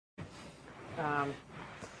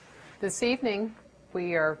This evening,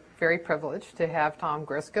 we are very privileged to have Tom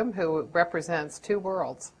Griscom, who represents two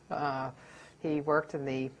worlds. He worked in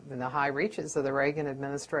the high reaches of the Reagan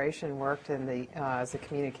administration, worked as a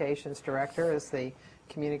communications director, as the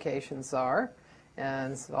communications czar,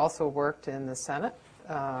 and also worked in the Senate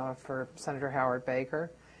for Senator Howard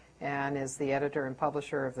Baker, and is the editor and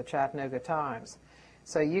publisher of the Chattanooga Times.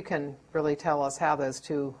 So you can really tell us how those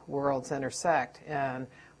two worlds intersect and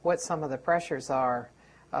what some of the pressures are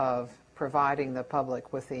of providing the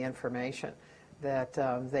public with the information that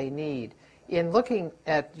they need. In looking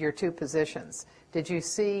at your two positions, did you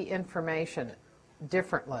see information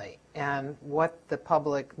differently and what the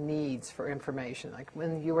public needs for information? Like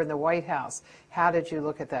when you were in the White House, how did you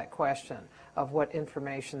look at that question of what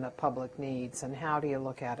information the public needs, and how do you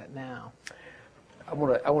look at it now? I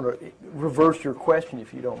want to reverse your question,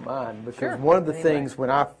 if you don't mind, because sure. One of the things when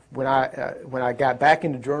I got back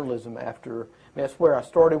into journalism after, that's where I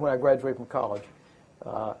started when I graduated from college,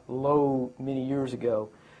 many years ago,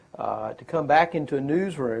 to come back into a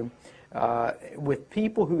newsroom with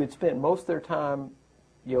people who had spent most of their time,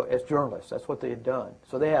 as journalists. That's what they had done.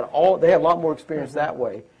 So they had a lot more experience that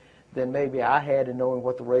way than maybe I had in knowing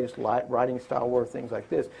what the latest writing style were, things like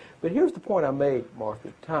this. But here's the point I made, Martha,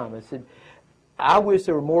 at the time. I said, I wish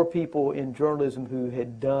there were more people in journalism who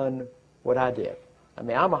had done what I did. I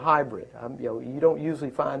mean, I'm a hybrid. You don't usually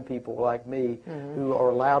find people like me who are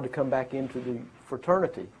allowed to come back into the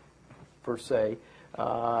fraternity, per se.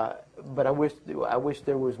 But I wish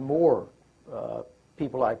there was more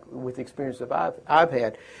people with the experience that I've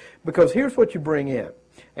had, because here's what you bring in: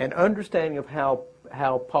 an understanding of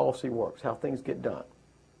how policy works, how things get done,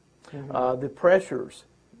 the pressures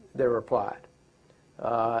that are applied.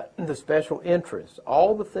 The special interests,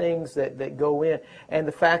 all the things that go in, and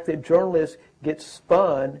the fact that journalists get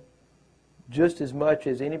spun just as much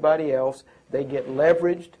as anybody else. They get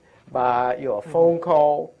leveraged by a phone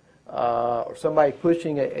call or somebody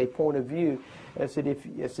pushing a point of view. I said,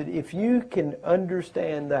 if you can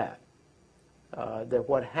understand that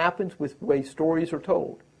what happens with the way stories are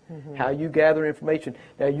told, how you gather information.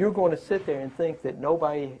 Now you're going to sit there and think that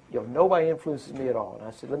nobody influences me at all. And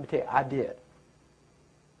I said, let me tell you, I did.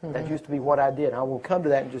 That used to be what I did. I will come to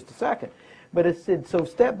that in just a second. But it said, so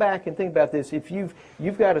step back and think about this. If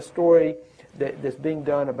you've got a story that's being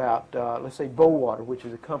done about, let's say, Bowater, which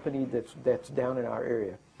is a company that's down in our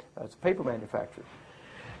area. It's a paper manufacturer.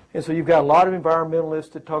 And so you've got a lot of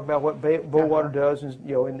environmentalists that talk about what Bowater does,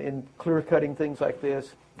 and, in clear cutting, things like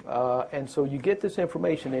this. And so you get this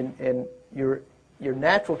information, and your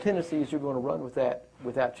natural tendency is you're going to run with that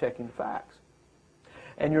without checking the facts.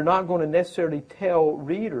 And you're not going to necessarily tell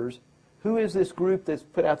readers who is this group that's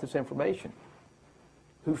put out this information,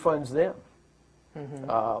 who funds them,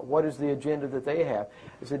 what is the agenda that they have.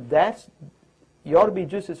 I said you ought to be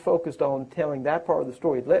just as focused on telling that part of the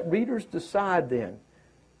story. Let readers decide then,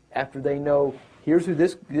 after they know here's who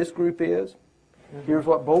this group is, here's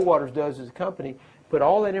what Bowater does as a company. Put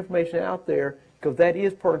all that information out there, because that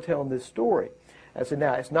is part of telling this story. I said,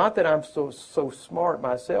 now, it's not that I'm so smart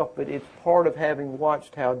myself, but it's part of having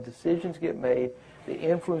watched how decisions get made, the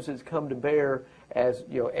influences come to bear as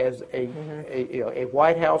a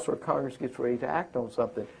White House or Congress gets ready to act on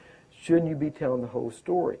something. Shouldn't you be telling the whole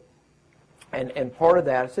story? And part of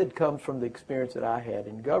that, I said, comes from the experience that I had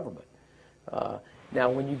in government. Now,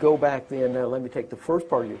 when you go back then, let me take the first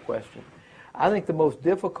part of your question. I think the most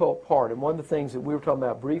difficult part, and one of the things that we were talking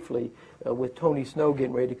about briefly with Tony Snow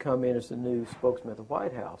getting ready to come in as the new spokesman of the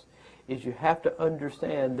White House, is you have to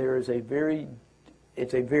understand it's a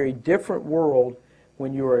very different world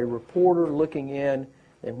when you're a reporter looking in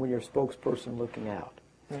than when you're a spokesperson looking out.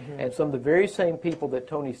 And some of the very same people that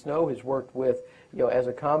Tony Snow has worked with, as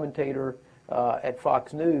a commentator at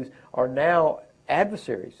Fox News, are now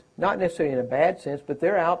adversaries. Not necessarily in a bad sense, but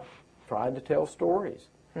they're out trying to tell stories.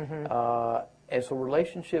 And so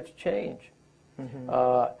relationships change.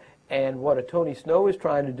 And what a Tony Snow is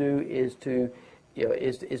trying to do is to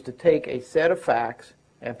take a set of facts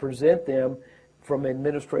and present them from an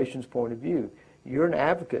administration's point of view. You're an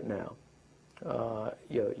advocate now.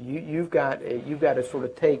 You've got to sort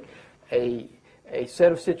of take a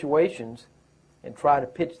set of situations and try to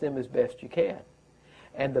pitch them as best you can.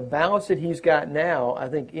 And the balance that he's got now, I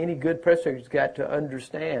think any good press secretary's got to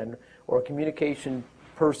understand, or a communication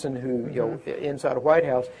person who, inside a White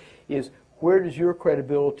House, is where does your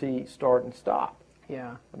credibility start and stop?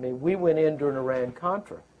 Yeah. I mean, we went in during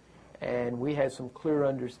Iran-Contra, and we had some clear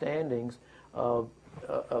understandings of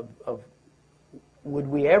would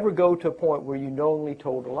we ever go to a point where you knowingly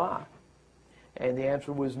told a lie? And the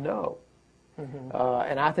answer was no.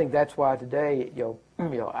 And I think that's why today,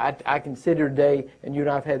 I consider today, and you and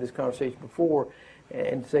I have had this conversation before,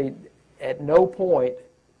 and say at no point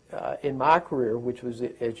in my career, which was,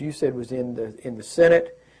 as you said, was in the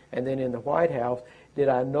Senate and then in the White House, did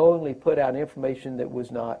I knowingly put out information that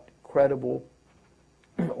was not credible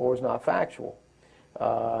or was not factual.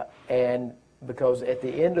 And because at the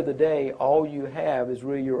end of the day, all you have is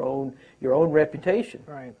really your own reputation.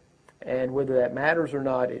 Right. And whether that matters or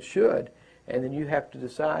not, it should. And then you have to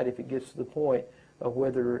decide if it gets to the point of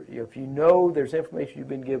whether, if you know there's information you've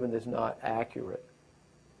been given that's not accurate,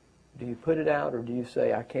 do you put it out or do you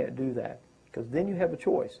say, I can't do that? Because then you have a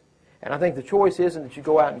choice. And I think the choice isn't that you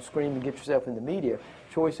go out and scream and get yourself in the media.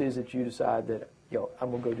 The choice is that you decide that, I'm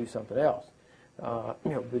going to go do something else.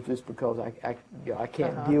 But just because I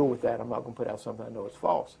can't deal with that, I'm not going to put out something I know is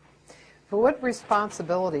false. But what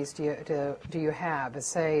responsibilities do you have,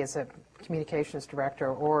 as a communications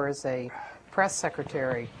director or as a press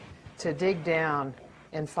secretary, to dig down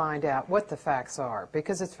and find out what the facts are?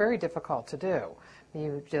 Because it's very difficult to do.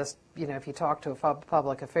 You just, if you talk to a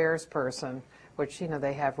public affairs person, which,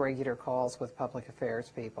 they have regular calls with public affairs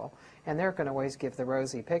people, and they're going to always give the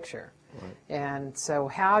rosy picture. Right. And so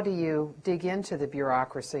how do you dig into the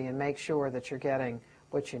bureaucracy and make sure that you're getting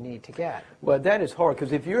what you need to get? Well, that is hard,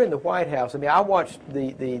 because if you're in the White House, I watched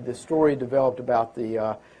the story developed about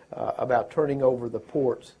about turning over the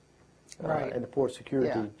ports right. and the port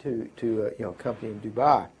security to a company in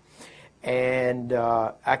Dubai. And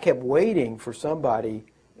I kept waiting for somebody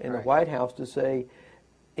in the White House to say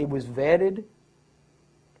it was vetted,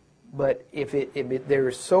 but if there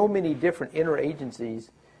are so many different interagencies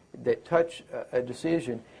that touch a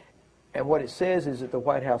decision, and what it says is that the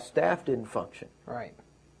White House staff didn't function. Right.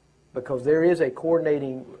 Because there is a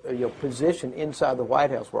coordinating position inside the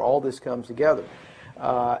White House where all this comes together.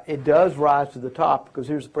 It does rise to the top because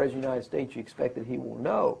here's the President of the United States. You expect that he will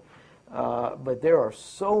know. But there are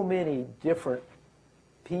so many different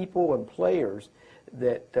people and players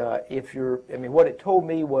that if you're, what it told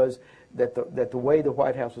me was that the way the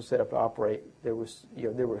White House was set up to operate, there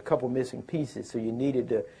were a couple missing pieces. So you needed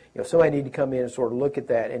to, somebody needed to come in and sort of look at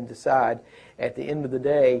that and decide. At the end of the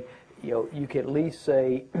day, you could at least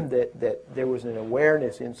say that there was an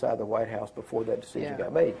awareness inside the White House before that decision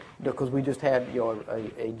got made. Because we just had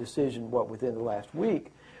a decision within the last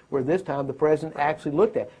week, where this time the president actually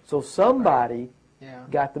looked at it. So somebody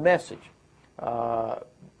got the message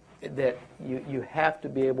that you have to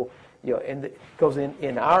be able. Because in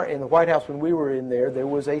the White House when we were in there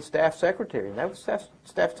was a staff secretary, and that was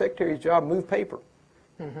staff secretary's job, move paper.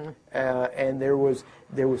 Mm-hmm. And there was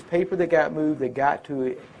paper that got moved that got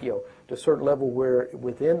to to a certain level where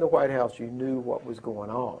within the White House you knew what was going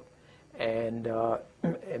on,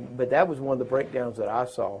 but that was one of the breakdowns that I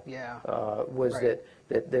saw. Was that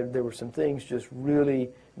there were some things just really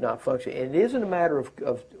not functioning. And it isn't a matter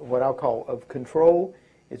of what I'll call of control;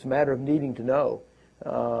 it's a matter of needing to know.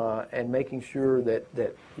 And making sure that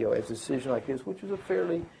as a decision like this, which was a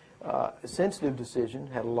fairly sensitive decision,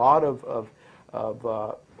 had a lot of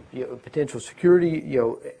potential security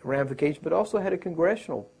ramifications, but also had a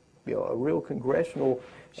congressional, a real congressional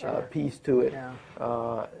piece to it.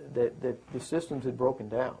 That the systems had broken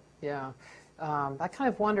down. Yeah, I kind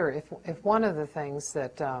of wonder if one of the things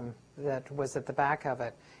that was at the back of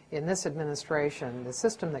it in this administration, the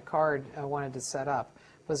system that Card wanted to set up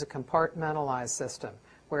was a compartmentalized system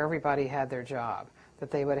where everybody had their job,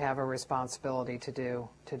 that they would have a responsibility to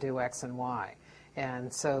do X and Y.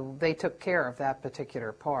 And so they took care of that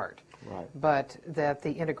particular part. Right. But that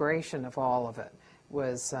the integration of all of it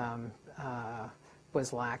was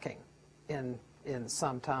lacking in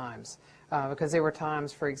some times. Because there were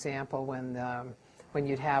times, for example, when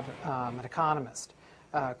you'd have an economist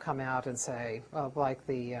come out and say, like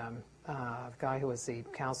the guy who was the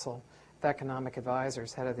Council of Economic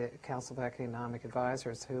Advisors, head of the Council of Economic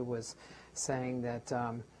Advisors, who was saying that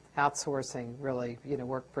outsourcing really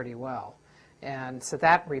worked pretty well. And so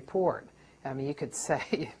that report, you could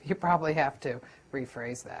say, you probably have to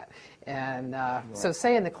rephrase that. And so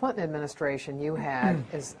say in the Clinton administration you had,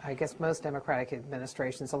 as I guess most Democratic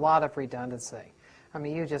administrations, a lot of redundancy.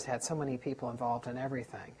 You just had so many people involved in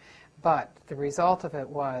everything. But the result of it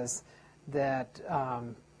was that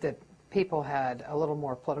that people had a little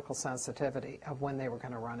more political sensitivity of when they were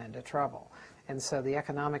going to run into trouble. And so the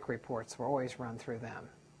economic reports were always run through them.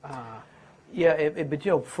 But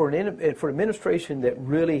for an administration that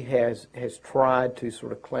really has tried to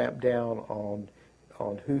sort of clamp down on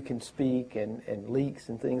who can speak and leaks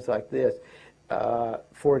and things like this,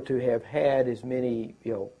 for it to have had as many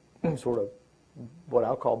sort of what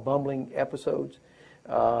I'll call bumbling episodes,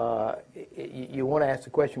 you want to ask the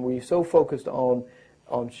question, were you so focused on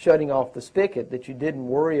shutting off the spigot that you didn't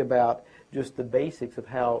worry about just the basics of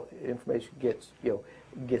how information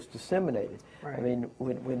gets disseminated? Right. I mean,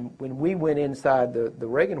 when we went inside the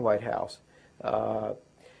Reagan White House,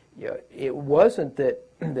 it wasn't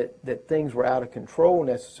that things were out of control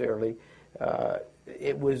necessarily.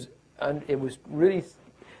 It was really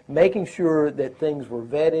making sure that things were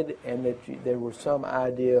vetted and that there was some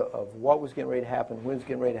idea of what was getting ready to happen, when it was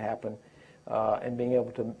getting ready to happen, and being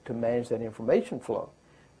able to manage that information flow.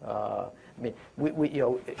 I mean,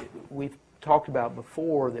 we've talked about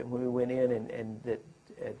before that when we went in and that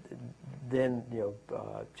then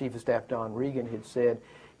Chief of Staff Don Reagan had said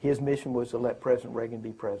his mission was to let President Reagan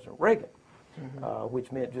be President Reagan,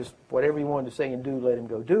 which meant just whatever he wanted to say and do, let him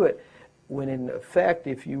go do it. When in effect,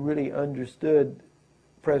 if you really understood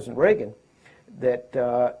President Reagan, that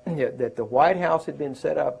that the White House had been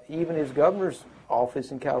set up, even his governor's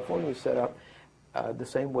office in California was set up the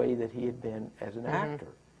same way that he had been as an actor.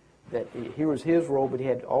 That here was his role, but he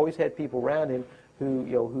had always had people around him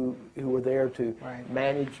who were there to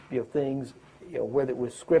manage things, whether it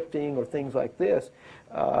was scripting or things like this.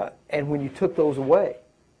 And when you took those away,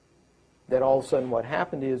 that all of a sudden what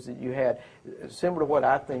happened is that you had, similar to what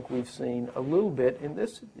I think we've seen a little bit in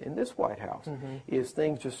this White House, is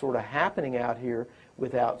things just sort of happening out here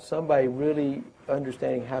without somebody really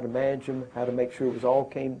understanding how to manage them, how to make sure it was all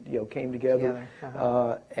came together,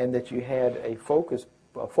 and that you had a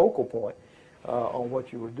focal point on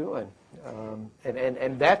what you were doing.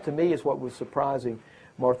 And that to me is what was surprising,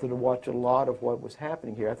 Martha, to watch a lot of what was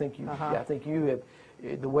happening here. I think you have,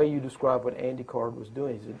 the way you describe what Andy Card was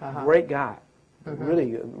doing. He's a great guy,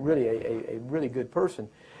 really a really good person.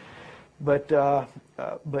 But a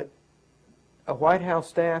White House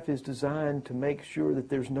staff is designed to make sure that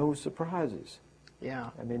there's no surprises. Yeah.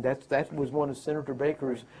 I mean, that was one of Senator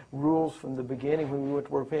Baker's rules from the beginning when we went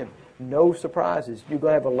to work with him. No surprises. You're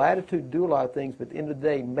going to have a latitude to do a lot of things, but at the end of the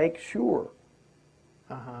day, make sure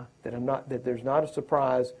that there's not a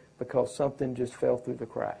surprise because something just fell through the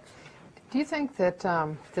cracks. Do you think that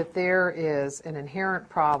that there is an inherent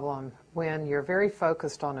problem when you're very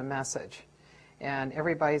focused on a message and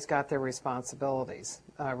everybody's got their responsibilities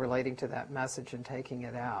relating to that message and taking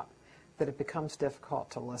it out, that it becomes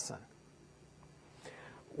difficult to listen?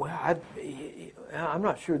 Well, I'm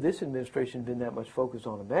not sure this administration has been that much focused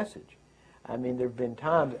on a message. I mean, there have been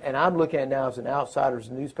times, and I'm looking at it now as an outsider, as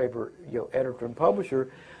a newspaper editor and publisher,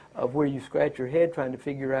 of where you scratch your head trying to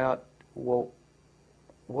figure out, well,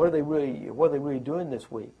 what are they really doing this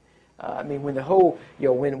week? I mean, when the whole,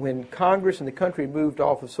 when Congress and the country moved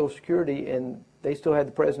off of Social Security, and they still had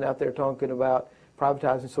the president out there talking about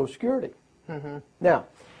privatizing Social Security. Now,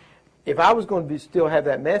 if I was going to still have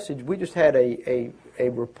that message, we just had a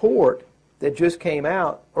report that just came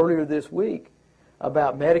out earlier this week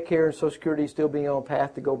about Medicare and Social Security still being on a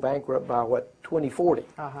path to go bankrupt by, 2040.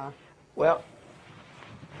 Well,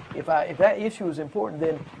 if that issue is important,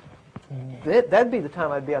 then that'd be the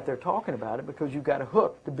time I'd be out there talking about it, because you've got a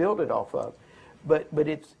hook to build it off of. But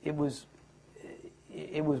it was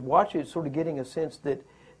watching it, sort of getting a sense that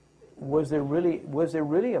was there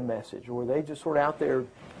really a message, or were they just sort of out there,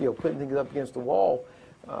 putting things up against the wall,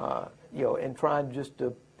 and trying just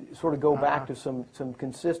to sort of go back to some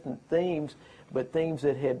consistent themes, but themes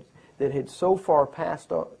that had so far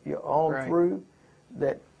passed on through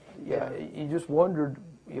that you just wondered,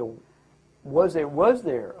 was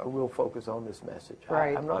there a real focus on this message?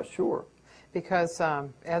 I'm not sure. Because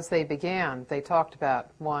as they began, they talked about,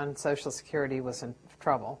 one, Social Security was in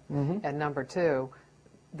trouble, and number two,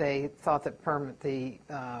 they thought that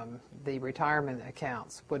the retirement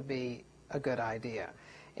accounts would be a good idea.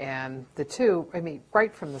 And the two, I mean,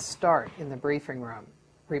 right from the start in the briefing room,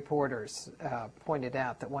 reporters pointed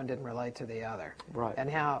out that one didn't relate to the other. Right. And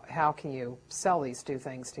how can you sell these two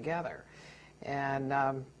things together? And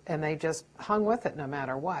they just hung with it no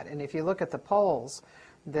matter what. And if you look at the polls,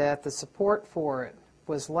 that the support for it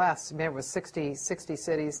was less. I mean, it was 60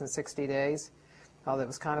 cities in 60 days. Oh, that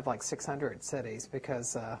was kind of like 600 cities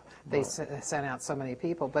because they sent out so many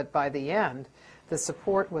people. But by the end, the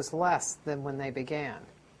support was less than when they began.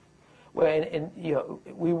 Well, and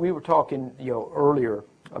we were talking earlier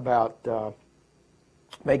about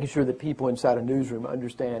making sure that people inside a newsroom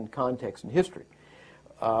understand context and history.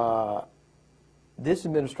 This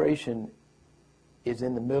administration is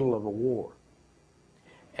in the middle of a war.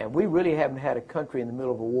 And we really haven't had a country in the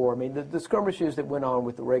middle of a war. I mean, the skirmishes that went on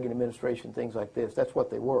with the Reagan administration, things like this, that's what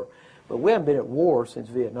they were. But we haven't been at war since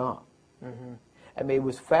Vietnam. I mean, it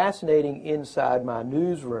was fascinating inside my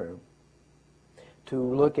newsroom to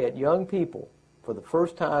look at young people for the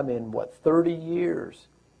first time in, 30 years,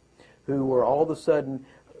 who were all of a sudden,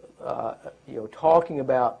 talking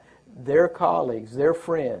about their colleagues, their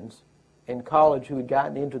friends in college who had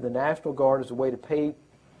gotten into the National Guard as a way to pay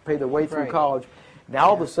their way through college. Now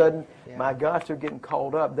all of a sudden, my gosh, they're getting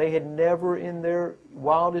called up. They had never in their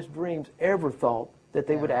wildest dreams ever thought that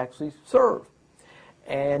they would actually serve.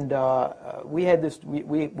 And we had this,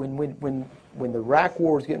 when the Iraq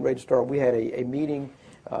War was getting ready to start, we had a meeting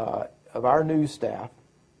of our news staff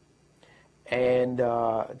and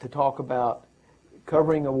to talk about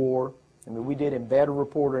covering a war. I mean, we did embed a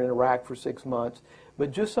reporter in Iraq for 6 months,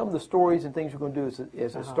 but just some of the stories and things we're going to do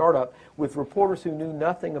as a startup with reporters who knew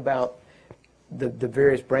nothing about the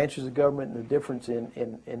various branches of government and the difference in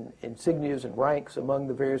insignias and ranks among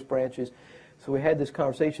the various branches. So we had this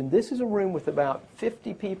conversation. This is a room with about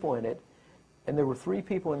 50 people in it, and there were 3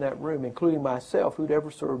 people in that room, including myself, who'd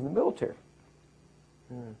ever served in the military.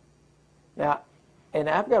 Now, and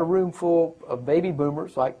I've got a room full of baby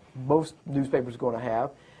boomers, like most newspapers are going to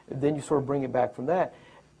have. Then you sort of bring it back from that.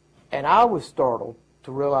 And I was startled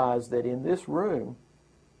to realize that in this room,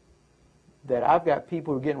 that I've got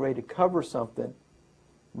people who are getting ready to cover something,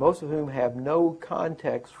 most of whom have no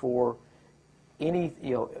context for any,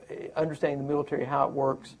 understanding the military, how it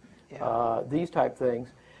works, these type things.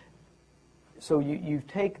 So you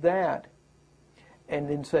take that and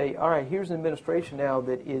then say, all right, here's an administration now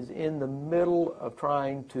that is in the middle of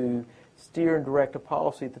trying to steer and direct a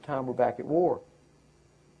policy at the time we're back at war.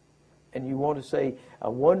 And you want to say, I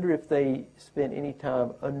wonder if they spent any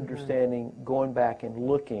time understanding, going back and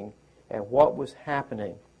looking at what was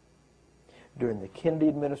happening during the Kennedy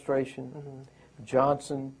administration,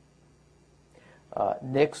 Johnson,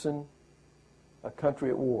 Nixon, a country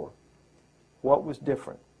at war. What was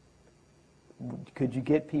different? Could you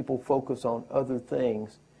get people focused on other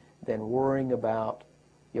things than worrying about,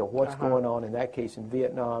 what's going on, in that case in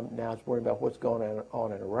Vietnam, now it's worrying about what's going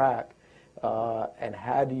on in Iraq, and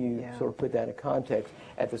how do you sort of put that in context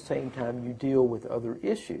at the same time you deal with other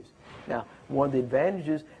issues. Now, one of the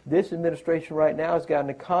advantages, this administration right now has got an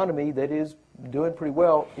economy that is doing pretty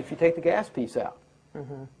well if you take the gas piece out.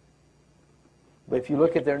 But if you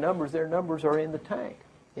look at their numbers are in the tank.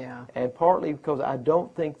 And partly because I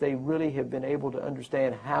don't think they really have been able to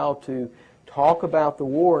understand how to talk about the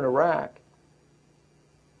war in Iraq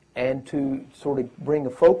and to sort of bring a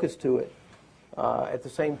focus to it at the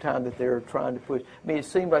same time that they're trying to push. I mean, it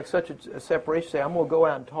seemed like such a separation. Say, I'm going to go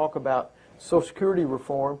out and talk about Social Security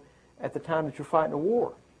reform at the time that you're fighting a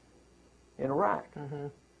war in Iraq.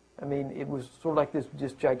 I mean, it was sort of like this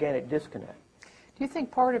just gigantic disconnect. Do you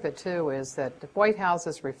think part of it, too, is that the White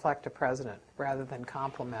Houses reflect a president rather than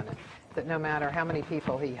complement it? That no matter how many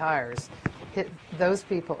people he hires, those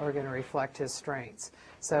people are going to reflect his strengths.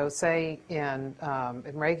 So say in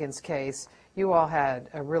Reagan's case, you all had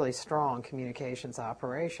a really strong communications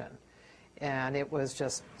operation, and it was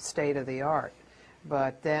just state of the art.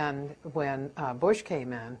 But then when Bush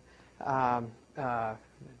came in,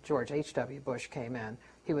 George H.W. Bush came in,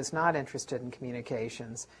 he was not interested in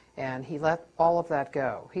communications, and he let all of that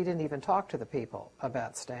go. He didn't even talk to the people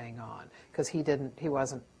about staying on because he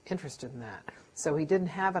wasn't interested in that. So he didn't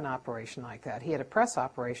have an operation like that. He had a press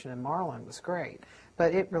operation in Marlin, was great,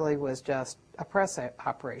 but it really was just a press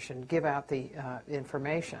operation, give out the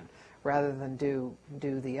information rather than do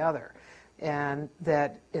the other. And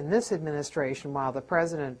that in this administration, while the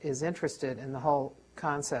president is interested in the whole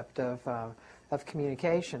concept of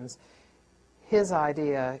communications, his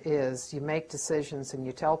idea is you make decisions and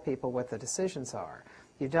you tell people what the decisions are.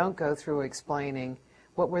 You don't go through explaining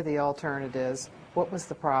what were the alternatives, what was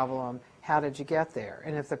the problem, how did you get there.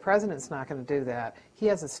 And if the president's not going to do that, he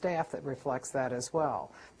has a staff that reflects that as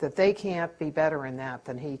well, that they can't be better in that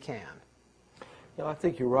than he can. I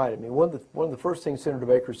think you're right. I mean, one of the first things Senator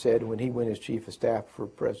Baker said when he went as chief of staff for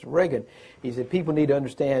President Reagan, he said people need to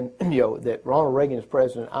understand, that Ronald Reagan is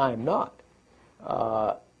president, I am not.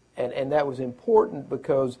 And that was important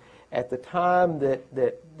because at the time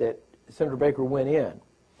that Senator Baker went in,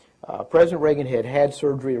 President Reagan had had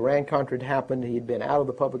surgery, Iran Contra had happened, he had been out of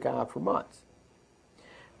the public eye for months.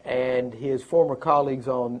 And his former colleagues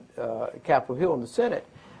on Capitol Hill in the Senate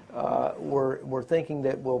were thinking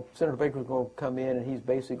that, well, Senator Baker was going to come in and he's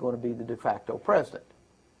basically going to be the de facto president.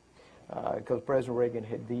 Because President Reagan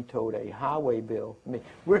had vetoed a highway bill. I mean,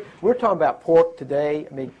 we're talking about pork today.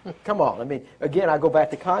 I mean, come on. I mean, again, I go back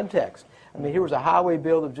to context. I mean, here was a highway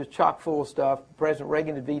bill that was just chock full of stuff. President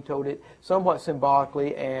Reagan had vetoed it, somewhat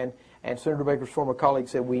symbolically, and Senator Baker's former colleague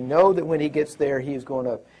said, we know that when he gets there, he is going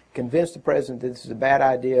to convince the president that this is a bad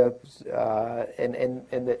idea and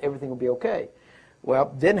that everything will be okay.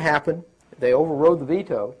 Well, didn't happen. They overrode the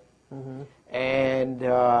veto. and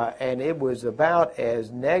it was about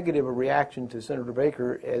as negative a reaction to Senator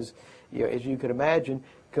Baker as as you could imagine,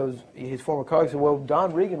 because his former colleagues said, "Well,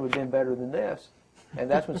 Don Reagan would have been better than this," and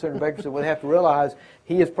that's when Senator Baker said, "Well, they have to realize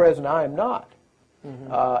he is president, I am not."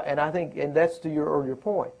 And I think, and that's to your earlier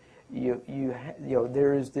point,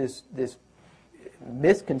 there is this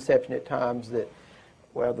misconception at times that,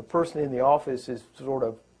 well, the person in the office is sort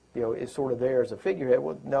of there as a figurehead.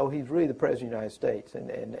 Well, no, he's really the President of the United States,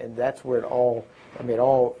 and that's where it all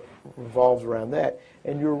revolves around that.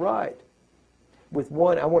 And you're right. I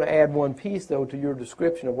want to add one piece, though, to your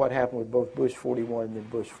description of what happened with both Bush 41 and then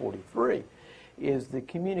Bush 43, is the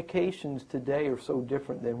communications today are so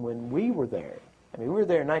different than when we were there. I mean, we were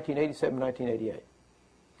there in 1987, 1988.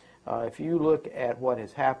 If you look at what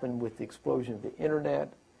has happened with the explosion of the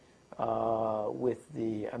Internet, with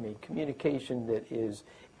the communication that is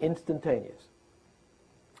instantaneous,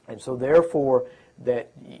 and so therefore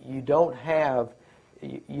that you don't have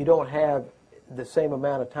the same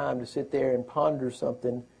amount of time to sit there and ponder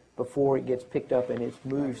something before it gets picked up and it's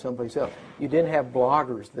moved someplace else. You didn't have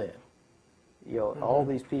bloggers then. All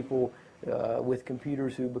these people with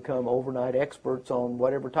computers who become overnight experts on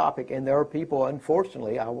whatever topic, and there are people,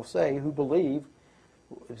 unfortunately, I will say, who believe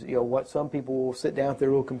what some people will sit down at their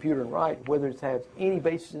little computer and write, whether it has any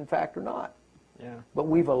basis in fact or not. Yeah. But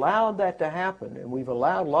we've allowed that to happen, and we've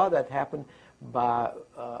allowed a lot of that to happen by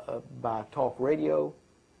talk radio,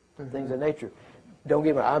 things of that nature. Don't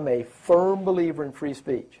get me wrong, I'm a firm believer in free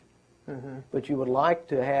speech, but you would like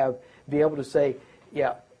to be able to say,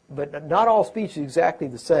 yeah, but not all speech is exactly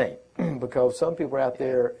the same, because some people are out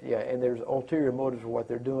there, and there's ulterior motives for what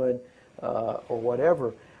they're doing, or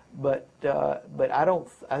whatever. But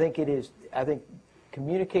I think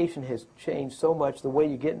communication has changed so much. The way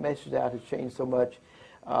you get messages out has changed so much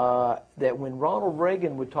that when Ronald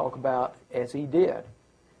Reagan would talk about, as he did,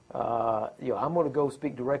 I'm going to go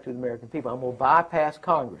speak directly to the American people. I'm going to bypass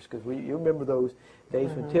Congress, because you remember those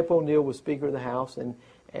days when Tip O'Neill was Speaker of the House, and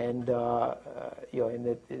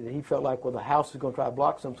that he felt like, well, the House is going to try to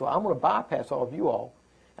block some, so I'm going to bypass all of you all,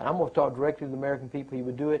 and I'm going to talk directly to the American people. He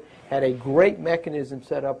would do it. Had a great mechanism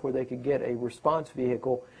set up where they could get a response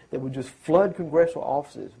vehicle that would just flood congressional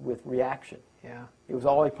offices with reaction. Yeah. It was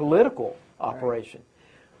all a political operation.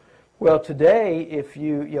 Right. Well, today, if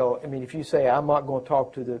you say I'm not going to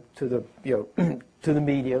talk to the to the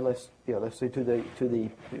media, let's say to the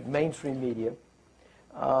mainstream media,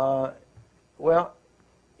 well,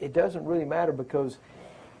 it doesn't really matter, because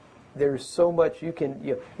there's so much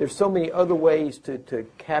there's so many other ways to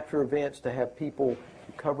capture events, to have people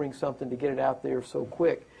covering something, to get it out there so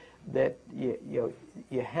quick that you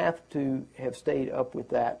have to have stayed up with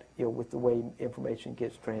that, with the way information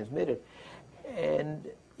gets transmitted. And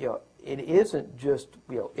it isn't just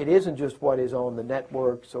what is on the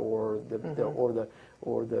networks or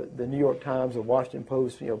the New York Times or Washington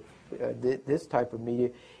Post, this type of media.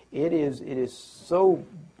 It is so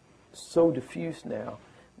diffuse now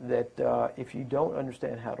that if you don't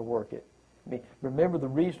understand how to work it, remember the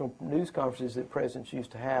regional news conferences that presidents used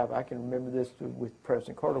to have. I can remember this with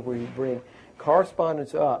President Carter, where he'd bring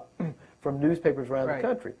correspondents up from newspapers around the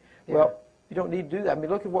country. Yeah. Well, you don't need to do that.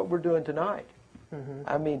 Look at what we're doing tonight.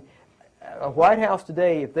 A White House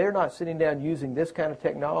today, if they're not sitting down using this kind of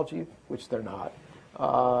technology, which they're not,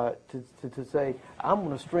 to say, I'm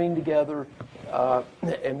going to string together,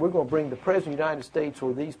 and we're going to bring the President of the United States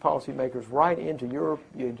or these policymakers right into your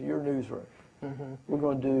newsroom. We're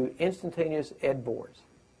going to do instantaneous ed boards.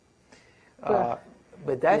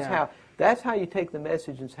 But that's how you take the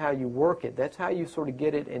message, and it's how you work it. That's how you sort of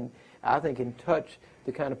get it, and I think in touch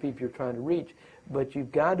the kind of people you're trying to reach. But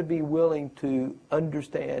you've got to be willing to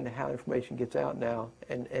understand how information gets out now,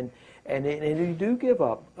 and you do give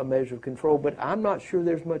up a measure of control. But I'm not sure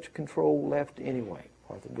there's much control left anyway,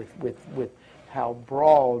 Arthur, with how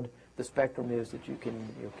broad the spectrum is that you can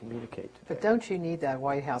communicate today. But don't you need that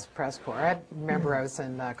White House press corps? I remember I was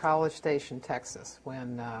in College Station, Texas,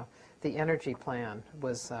 when the energy plan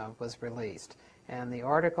was released, and the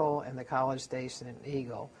article in the College Station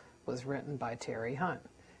Eagle was written by Terry Hunt,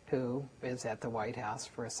 who is at the White House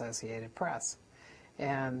for Associated Press.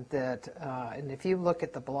 And and if you look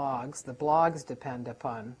at the blogs depend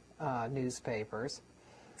upon newspapers,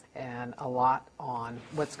 and a lot on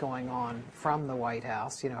what's going on from the White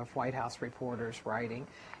House, if White House reporters writing.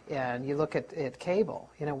 And you look at cable,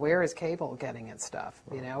 where is cable getting its stuff?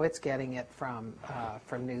 It's getting it from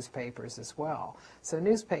newspapers as well. So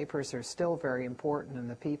newspapers are still very important, and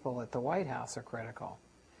the people at the White House are critical.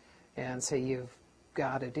 And so you've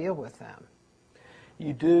got to deal with them.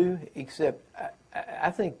 You do, except I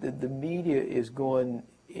think that the media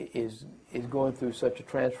is going through such a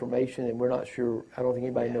transformation, and we're not sure. I don't think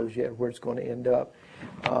anybody knows yet where it's going to end up.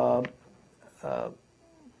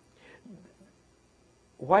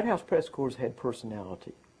 White House press corps had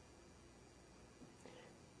personality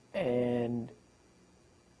and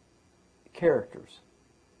characters.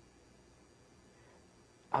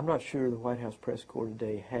 I'm not sure the White House press corps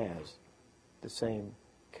today has the same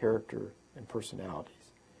character and personalities.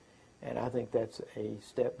 And I think that's a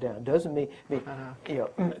step down. Doesn't mean, you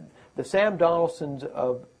know, the Sam Donaldsons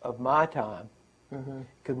of my time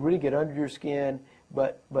could really get under your skin,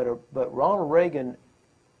 but Ronald Reagan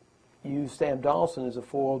used Sam Donaldson as a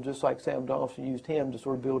foil, just like Sam Donaldson used him to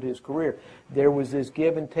sort of build his career. There was this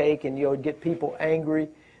give and take, and it'd get people angry,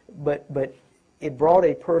 but it brought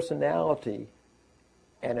a personality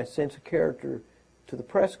and a sense of character to the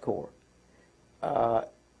press corps.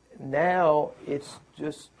 Now it's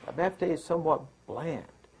just, I have to say, it's somewhat bland.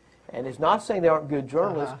 And it's not saying they aren't good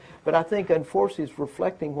journalists, but I think, unfortunately, it's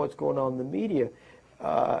reflecting what's going on in the media.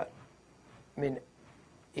 I mean,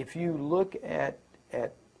 if you look at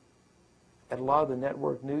a lot of the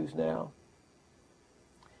network news now,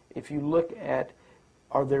 if you look at,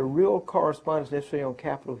 are there real correspondents necessarily on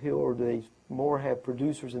Capitol Hill, or do they more have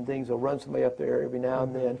producers and things? They'll run somebody up there every now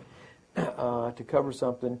and then to cover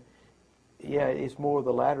something. Yeah, it's more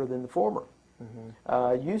the latter than the former.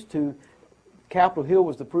 Used to, Capitol Hill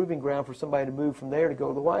was the proving ground for somebody to move from there to go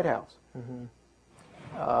to the White House.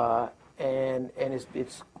 And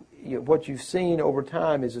it's you know, what you've seen over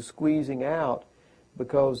time is a squeezing out,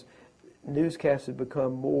 because newscasts have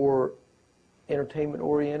become more entertainment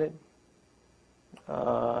oriented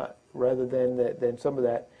rather than some of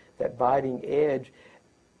that biting edge.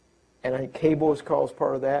 And I think cable has caused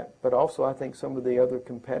part of that, but also I think some of the other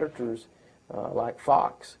competitors, like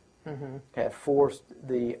Fox, have forced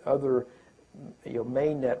the other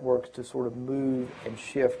main networks to sort of move and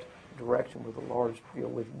shift direction with a large,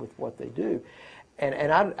 with what they do.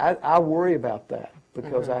 And I worry about that,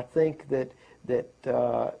 because I think that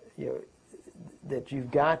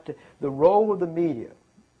you've got to, the role of the media,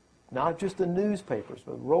 not just the newspapers,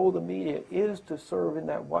 but the role of the media is to serve in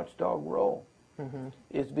that watchdog role.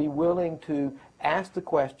 Is to be willing to ask the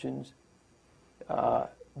questions,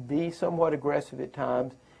 be somewhat aggressive at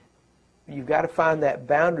times. You've got to find that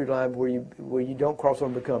boundary line where you don't cross over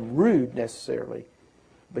and become rude necessarily,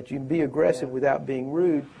 but you can be aggressive without being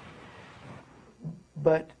rude.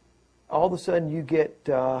 But all of a sudden you get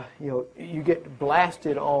you get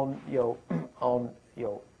blasted on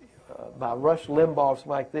by Rush Limbaugh, something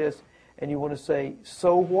like this, and you want to say,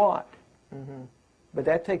 so what? But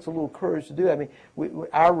that takes a little courage to do. I mean,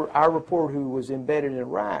 our reporter who was embedded in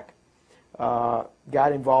Iraq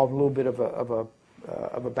got involved in a little bit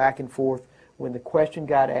of a back and forth when the question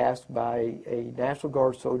got asked by a National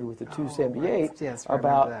Guard soldier with a 278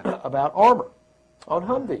 about armor on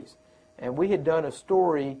Humvees. And we had done a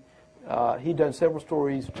story, he'd done several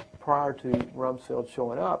stories prior to Rumsfeld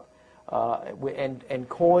showing up, and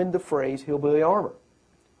coined the phrase hillbilly armor,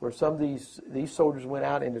 where some of these soldiers went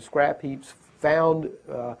out into scrap heaps, found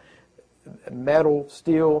metal,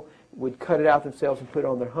 steel, would cut it out themselves and put it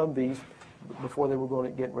on their Humvees before they were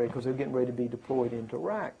going to get ready, because they were getting ready to be deployed into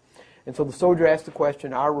Iraq. And so the soldier asked the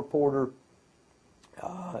question. Our reporter,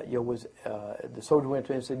 the soldier went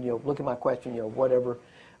to him and said, look at my question, whatever.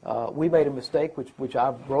 We made a mistake, which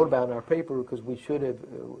I wrote about in our paper, because we should have,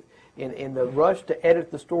 in the rush to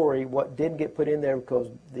edit the story, what didn't get put in there, because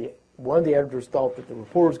one of the editors thought that the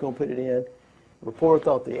reporter was going to put it in. The reporter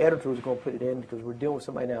thought the editor was going to put it in, because we're dealing with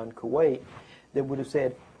somebody now in Kuwait that would have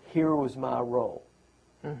said, here was my role.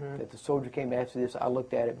 That the soldier came after this, I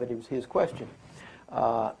looked at it, but it was his question.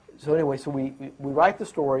 So anyway, so we write the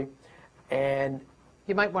story, and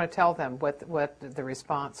you might want to tell them what the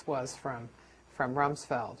response was from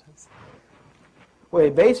Rumsfeld.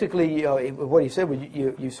 Well, basically, what he said was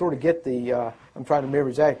you sort of get the. I'm trying to remember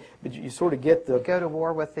exactly, but you sort of get the. Go to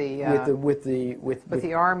war with the army. With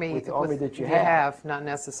the army that you have, not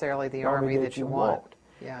necessarily the army that you want.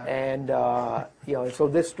 Yeah. And so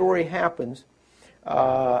this story happens.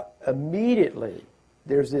 Immediately,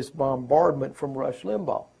 there's this bombardment from Rush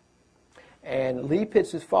Limbaugh, and Lee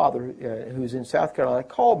Pitts' father, who's in South Carolina,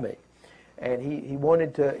 called me. And he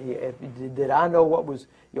wanted to. Did I know what was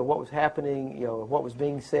happening? What was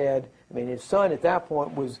being said? I mean, his son at that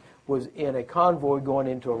point was in a convoy going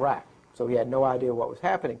into Iraq, so he had no idea what was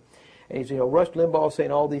happening. And he said, Rush Limbaugh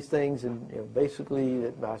saying all these things, and basically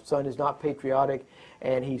that my son is not patriotic,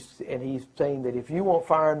 and he's saying that if you won't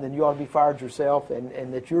fire him, then you ought to be fired yourself,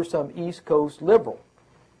 and that you're some East Coast liberal.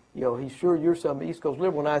 He's sure you're some East Coast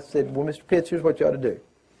liberal. And I said, well, Mr. Pitts, here's what you ought to do.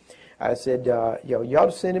 I said, you ought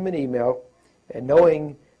to send him an email And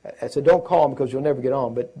knowing, I said, don't call him because you'll never get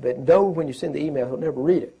on, but know when you send the email, he'll never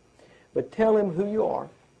read it. But tell him who you are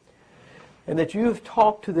and that you've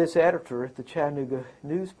talked to this editor at the Chattanooga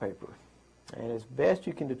newspaper. And as best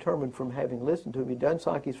you can determine from having listened to him, he doesn't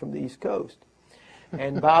sound like he's from the East Coast.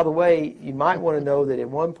 And by the way, you might want to know that at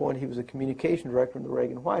one point he was a communication director in the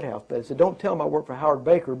Reagan White House. But I said, don't tell him I work for Howard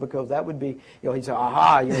Baker because that would be, he'd say,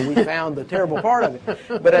 aha, we found the terrible part of it.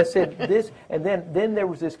 But I said this, and then there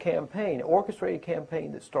was this campaign, orchestrated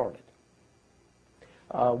campaign that started.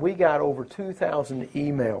 We got over 2,000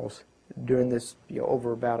 emails during this,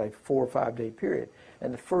 over about a 4 or 5 day period.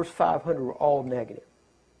 And the first 500 were all negative.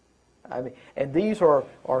 I mean, and these are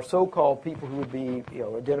so-called people who would be,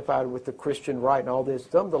 identified with the Christian right and all this.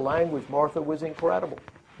 Some of the language, Martha, was incredible,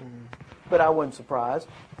 but I wasn't surprised.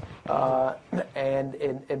 But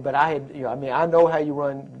I had, I know how you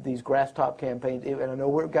run these grass top campaigns, and I know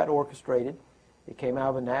where it got orchestrated. It came out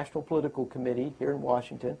of a national political committee here in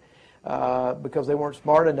Washington because they weren't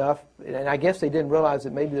smart enough, and I guess they didn't realize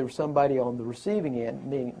that maybe there was somebody on the receiving end,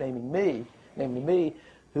 namely me,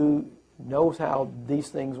 who knows how these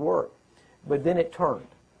things work. But then it turned.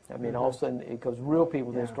 All of a sudden, because real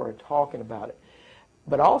people then started talking about it.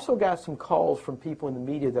 But I also got some calls from people in the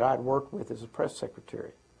media that I'd worked with as a press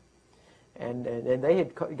secretary. And they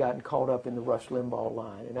had gotten caught up in the Rush Limbaugh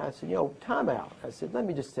line. And I said, time out. I said, let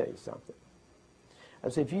me just tell you something. I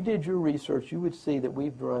said, if you did your research, you would see that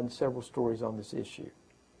we've run several stories on this issue.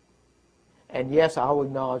 And yes, I'll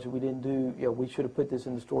acknowledge that we didn't do, we should have put this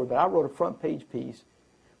in the story, but I wrote a front page piece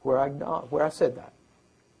where I said that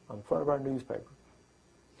on the front of our newspaper.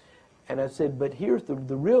 And I said, but here's the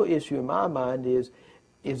real issue in my mind is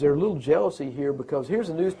there a little jealousy here, because here's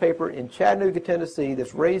a newspaper in Chattanooga, Tennessee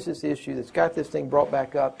that's raised this issue, that's got this thing brought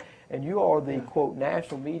back up, and you are the, quote,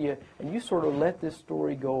 national media, and you sort of let this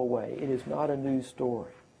story go away. It is not a news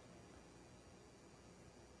story.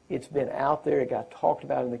 It's been out there. It got talked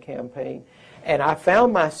about in the campaign. And I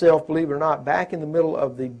found myself, believe it or not, back in the middle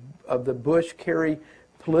of the Bush-Kerry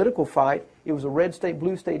political fight. It was a red state,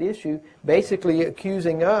 blue state issue, basically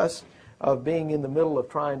accusing us of being in the middle of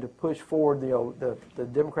trying to push forward the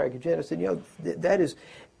Democratic agenda. I said,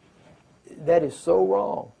 that is so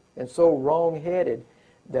wrong and so wrong-headed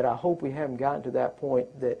that I hope we haven't gotten to that point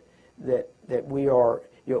that we are,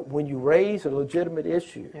 when you raise a legitimate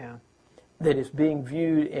issue that is being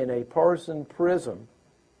viewed in a partisan prism,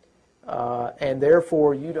 and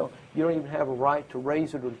therefore you don't even have a right to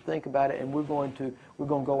raise it or to think about it, and we're going to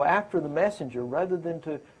go after the messenger rather than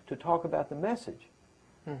to talk about the message.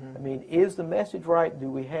 Is the message right? Did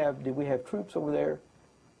we have troops over there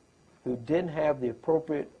who didn't have the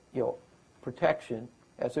appropriate protection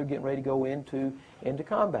as they're getting ready to go into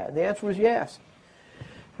combat? And the answer was yes.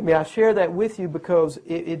 I share that with you because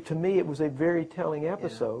to me it was a very telling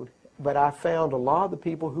episode. But I found a lot of the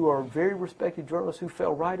people who are very respected journalists who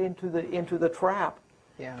fell right into the trap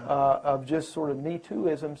of just sort of Me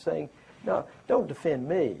Too-ism, saying, no, don't defend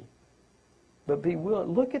me, but be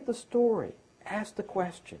willing. Look at the story. Ask the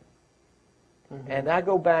question. And I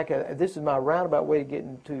go back, this is my roundabout way of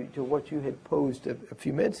getting to what you had posed a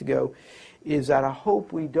few minutes ago, is that I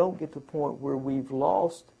hope we don't get to the point where we've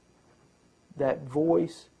lost that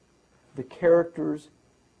voice, the characters,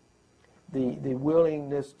 the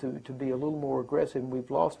willingness to be a little more aggressive, and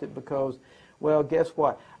we've lost it because, well, guess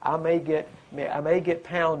what? I may get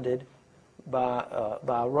pounded by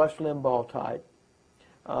a Rush Limbaugh type.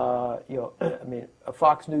 A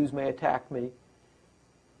Fox News may attack me.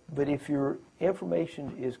 But if your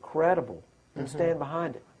information is credible, then stand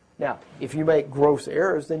behind it. Now, if you make gross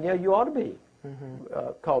errors, then you ought to be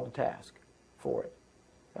called to task for it.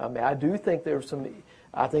 I do think there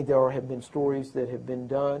have been stories that have been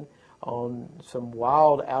done on some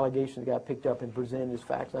wild allegations that got picked up and presented as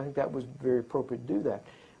facts. And I think that was very appropriate to do that.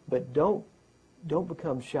 But don't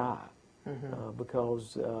become shy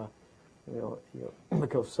because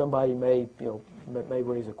somebody may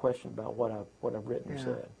raise a question about what I've written or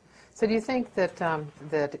said. So do you think that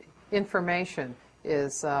that information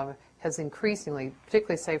has increasingly,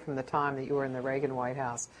 particularly say from the time that you were in the Reagan White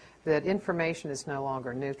House, that information is no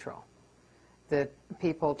longer neutral, that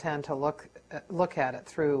people tend to look at it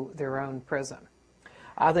through their own prism?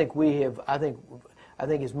 I think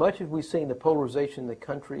as much as we've seen the polarization in the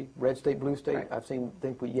country, red state, blue state, right.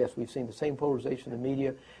 We've seen the same polarization in the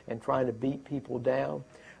media and trying to beat people down.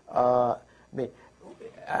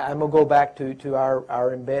 I'm going to go back to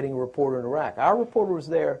our embedding reporter in Iraq. Our reporter was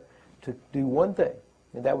there to do one thing,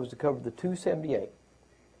 and that was to cover the 278,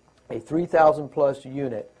 a 3,000-plus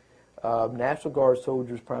unit of National Guard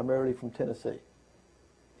soldiers, primarily from Tennessee.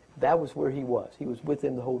 That was where he was. He was with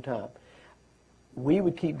them the whole time. We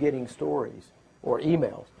would keep getting stories or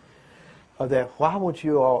emails. That why won't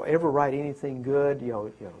you all ever write anything good?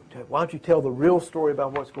 Why don't you tell the real story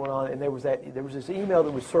about what's going on? And there was this email that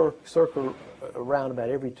would circle around about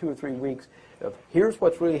every 2 or 3 weeks of here's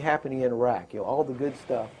what's really happening in Iraq, all the good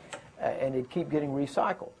stuff, and it'd keep getting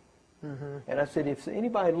recycled. Mm-hmm. And I said, if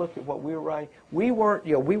anybody looked at what we were writing, we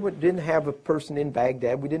didn't have a person in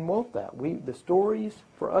Baghdad. We didn't want that. The stories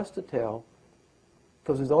for us to tell,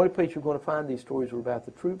 because it's the only place you're going to find these stories were about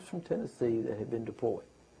the troops from Tennessee that had been deployed.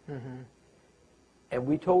 Mm-hmm. And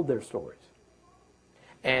we told their stories.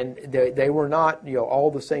 And they were not, all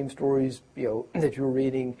the same stories, that you were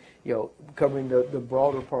reading, covering the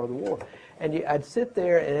broader part of the war. And I'd sit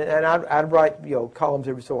there and I'd write, columns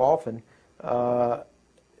every so often,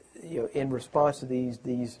 in response to these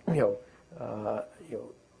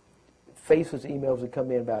faceless emails that come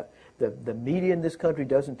in about the media in this country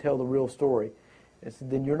doesn't tell the real story. And so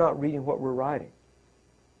then you're not reading what we're writing,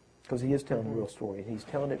 because he is telling the real story. He's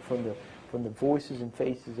telling it from the voices and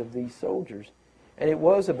faces of these soldiers. And it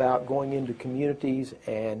was about going into communities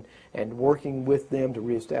and working with them to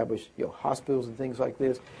reestablish hospitals and things like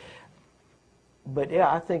this. But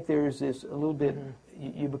yeah, I think there's this a little bit,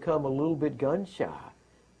 you become a little bit gun shy,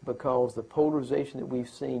 because the polarization that we've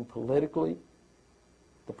seen politically,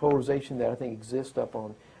 the polarization that I think exists up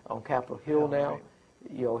on Capitol Hill now,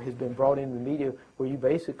 has been brought into the media, where you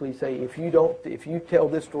basically say, if you tell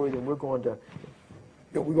this story, then we're going to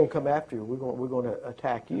come after you. We're going to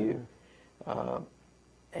attack you.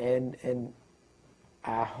 And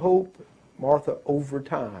I hope, Martha, over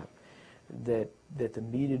time, that the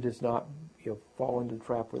media does not fall into the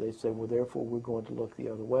trap where they say, well, therefore we're going to look the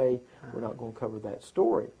other way. We're not going to cover that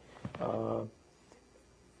story. And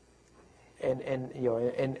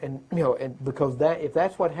because if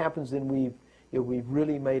that's what happens, then we've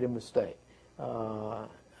really made a mistake. Do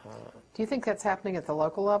you think that's happening at the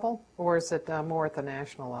local level, or is it more at the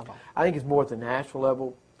national level? I think it's more at the national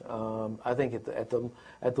level. I think at the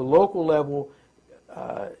local level,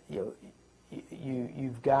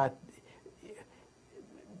 you've got.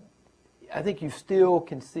 I think you still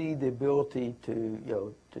can see the ability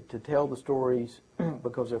to tell the stories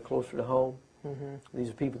because they're closer to home. Mm-hmm.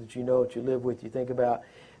 These are people that that you live with, you think about,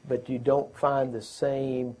 but you don't find the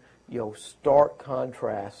same stark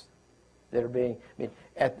contrast that are being. I mean,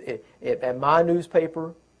 at my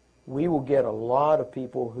newspaper, we will get a lot of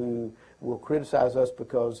people who will criticize us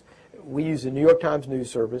because we use the New York Times news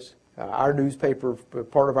service. Our newspaper,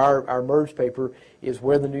 part of our merged paper, is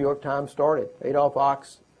where the New York Times started. Adolph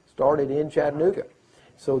Ox started in Chattanooga.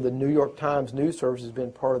 So the New York Times news service has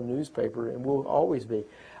been part of the newspaper and will always be.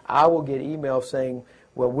 I will get emails saying,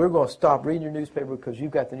 well, we're going to stop reading your newspaper because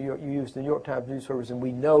you use the New York Times news service, and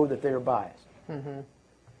we know that they're biased. Mm-hmm.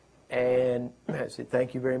 And I said,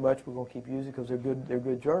 thank you very much. We're going to keep using it because they're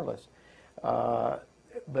good journalists.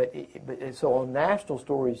 But so on national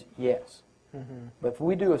stories, yes. Mm-hmm. But if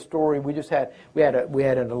we do a story, we had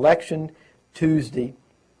an election Tuesday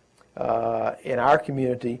in our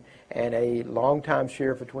community, and a longtime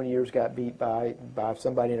sheriff for 20 years got beat by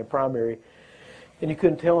somebody in a primary, and you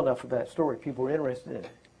couldn't tell enough of that story. People were interested in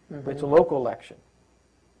it. Mm-hmm. But it's a local election.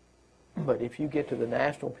 But if you get to the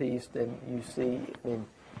national piece, then you see, I mean,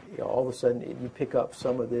 all of a sudden you pick up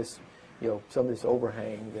some of this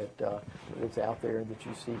overhang that's out there that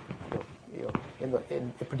you see,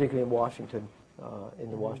 particularly in Washington,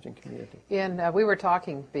 in the Washington community. And we were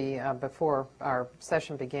talking before our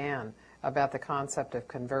session began about the concept of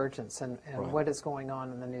convergence and right. What is going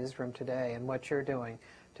on in the newsroom today and what you're doing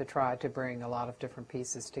to try to bring a lot of different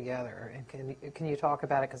pieces together. And can you talk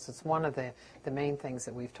about it, because it's one of the main things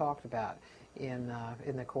that we've talked about in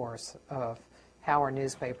the course of how our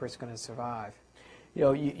newspaper is going to survive.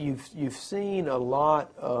 You've seen a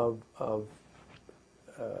lot of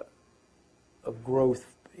growth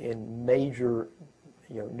in major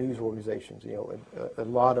news organizations. A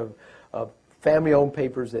lot of family-owned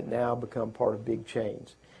papers that now become part of big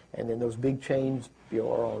chains, and then those big chains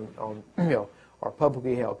are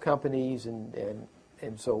publicly held companies, and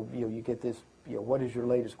so you get this. What is your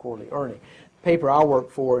latest quarterly earning? The paper I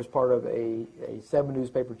work for is part of a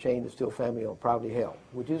 7-newspaper chain that's still family-owned, privately held,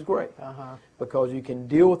 which is great because you can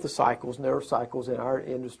deal with the cycles, and there are cycles in our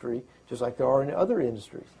industry just like there are in other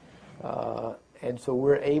industries. And so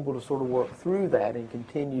we're able to sort of work through that and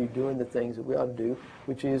continue doing the things that we ought to do,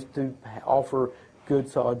 which is to offer good,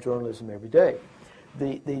 solid journalism every day.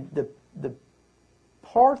 The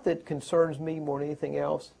part that concerns me more than anything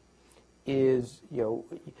else is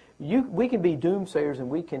we can be doomsayers, and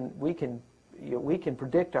we can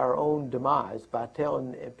predict our own demise by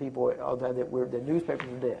telling people that newspapers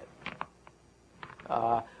are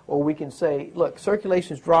Or we can say, look,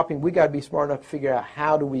 circulation's dropping. We got to be smart enough to figure out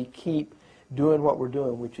how do we keep doing what we're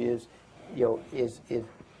doing, which is, is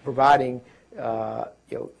providing,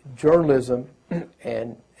 journalism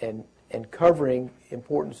and covering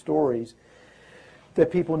important stories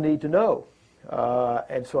that people need to know.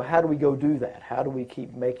 And so, how do we go do that? How do we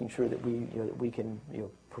keep making sure that we can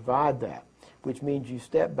provide that? Which means you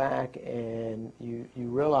step back and you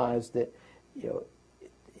realize that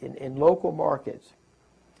in local markets,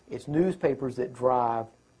 it's newspapers that drive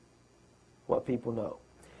what people know.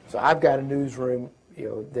 So I've got a newsroom,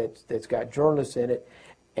 that's got journalists in it,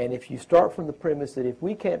 and if you start from the premise that if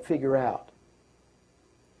we can't figure out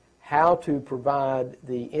how to provide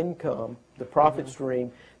the income, the profit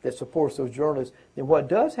stream that supports those journalists, then what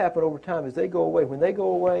does happen over time is they go away. When they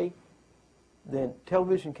go away, then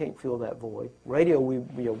television can't fill that void. Radio,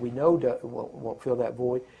 we know won't fill that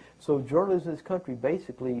void. So journalism in this country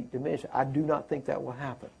basically diminishes. I do not think that will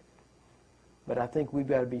happen. But I think we've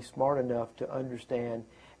got to be smart enough to understand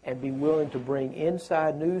and be willing to bring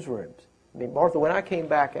inside newsrooms. I mean, Martha, when I came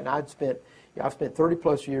back and I've spent 30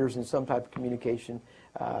 plus years in some type of communication.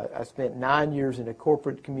 I spent 9 years in a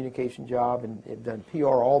corporate communication job and have done PR,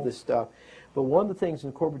 all this stuff. But one of the things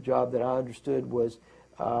in the corporate job that I understood was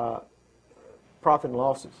profit and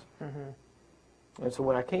losses. And so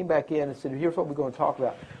when I came back in and said, here's what we're going to talk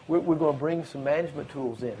about. We're going to bring some management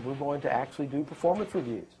tools in. We're going to actually do performance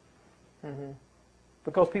reviews.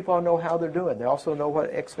 Because people all know how they're doing. They also know what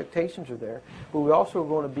expectations are there. But we also are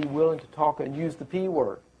going to be willing to talk and use the P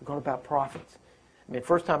word. We're going about profits. I mean,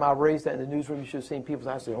 first time I raised that in the newsroom, you should have seen people's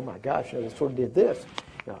eyes say, oh my gosh, they sort of did this.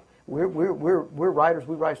 We're writers,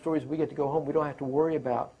 we write stories, we get to go home, we don't have to worry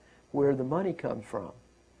about where the money comes from.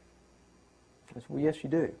 I said, well, yes, you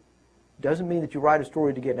do. Doesn't mean that you write a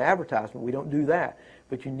story to get an advertisement. We don't do that.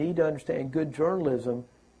 But you need to understand good journalism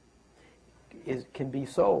can be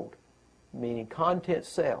sold, meaning content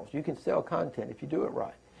sells. You can sell content if you do it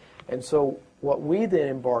right. And so what we then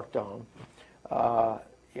embarked on,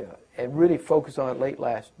 and really focused on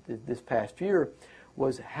it this past year,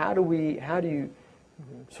 was how do you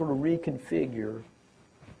sort of reconfigure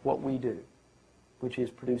what we do, which is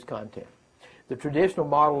produce content. The traditional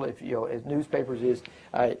model, as newspapers is,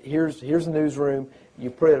 here's the newsroom. You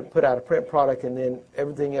put out a print product, and then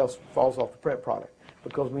everything else falls off the print product,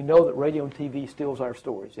 because we know that radio and TV steals our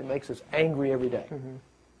stories. It makes us angry every day,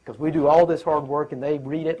 because we do all this hard work, and they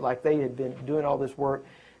read it like they had been doing all this work,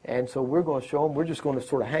 and so we're going to show them. We're just going to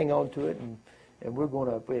sort of hang on to it, and we're going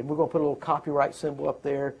to put a little copyright symbol up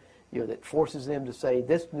there, that forces them to say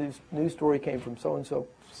this news story came from so and so.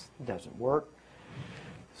 It doesn't work.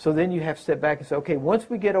 So then you have to step back and say, okay, once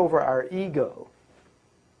we get over our ego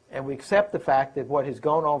and we accept the fact that what has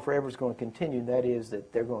gone on forever is going to continue, and that is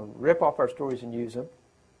that they're going to rip off our stories and use them.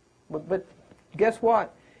 But guess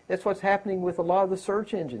what? That's what's happening with a lot of the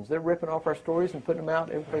search engines. They're ripping off our stories and putting them out.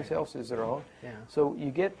 Everybody else is their own. Yeah. So you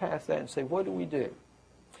get past that and say, what do we do?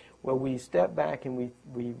 Well, we step back and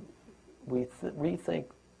we rethink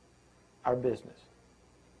our business.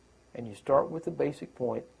 And you start with the basic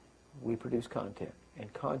point, we produce content.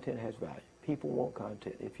 And content has value. People want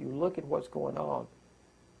content. If you look at what's going on,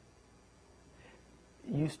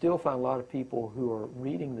 you still find a lot of people who are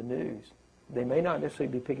reading the news. They may not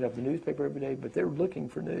necessarily be picking up the newspaper every day, but they're looking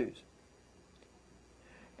for news.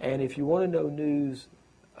 And if you want to know news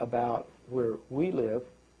about where we live,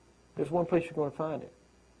 there's one place you're going to find it.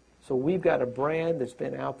 So we've got a brand that's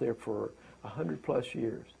been out there for 100 plus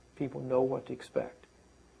years. People know what to expect.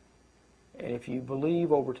 And if you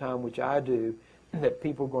believe over time, which I do, that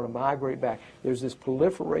people are going to migrate back, there's this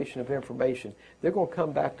proliferation of information. They're going to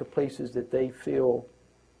come back to places that they feel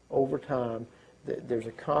over time that there's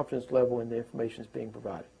a confidence level in the information that's being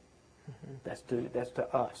provided. That's to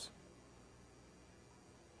us,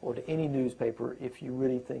 or to any newspaper, if you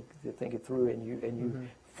really think it through and you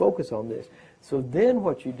focus on this. So then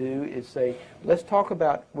what you do is say, let's talk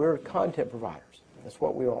about, we're content providers. That's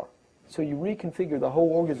what we are. So you reconfigure the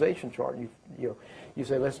whole organization chart. You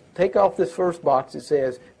say, let's take off this first box that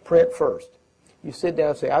says print first. You sit down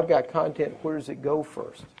and say, I've got content, where does it go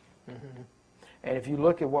first? And if you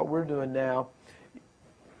look at what we're doing now,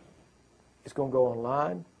 it's going to go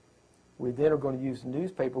online. We then are going to use the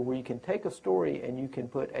newspaper, where you can take a story and you can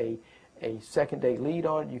put a second-day lead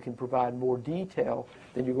on it. You can provide more detail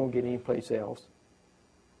than you're going to get anyplace else.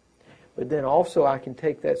 But then also I can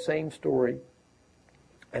take that same story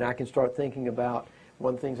and I can start thinking about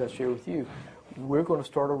one of the things I share with you. We're going to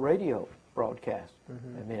start a radio broadcast.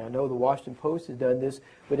 I mean, I know the Washington Post has done this,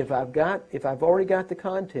 but if I've already got the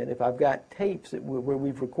content, if I've got tapes where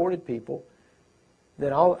we've recorded people,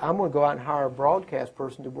 then I'm going to go out and hire a broadcast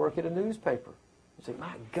person to work at a newspaper. You say,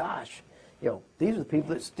 my gosh, these are the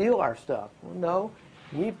people that steal our stuff. Well, no,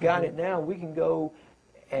 we've got it now. We can go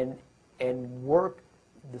and work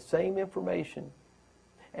the same information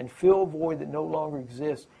and fill a void that no longer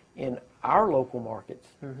exists in our local markets.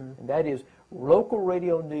 And that is, local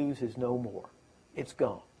radio news is no more. It's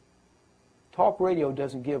gone. Talk radio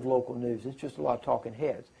doesn't give local news. It's just a lot of talking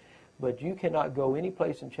heads. But you cannot go any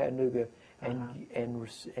place in Chattanooga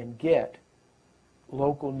and get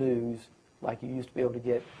local news like you used to be able to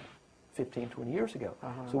get 15, 20 years ago.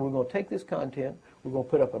 So we're going to take this content, we're going to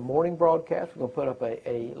put up a morning broadcast, we're going to put up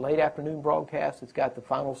a late afternoon broadcast that's got the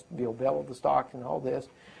final bell of the stocks and all this,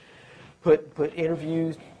 put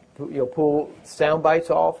interviews, pull sound bites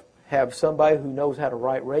off, have somebody who knows how to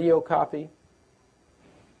write radio copy,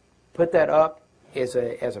 put that up as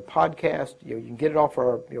a podcast. You can get it off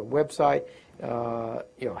our website,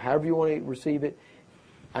 however you want to receive it.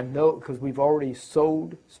 I know because we've already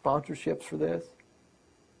sold sponsorships for this.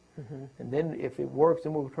 And then if it works,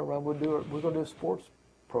 then we'll turn around. We're going to do a sports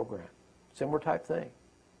program, similar type thing.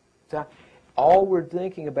 So all we're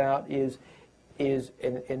thinking about is and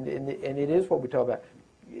it is what we talk about.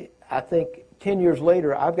 I think 10 years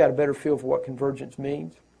later, I've got a better feel for what convergence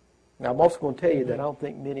means. Now, I'm also going to tell you that I don't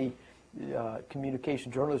think many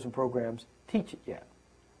communication journalism programs teach it yet.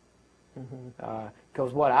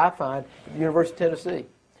 Because what I find at the University of Tennessee,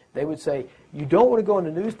 they would say, you don't want to go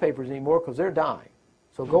into newspapers anymore because they're dying.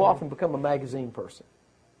 So go off and become a magazine person.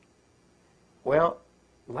 Well,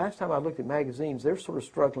 last time I looked at magazines, they're sort of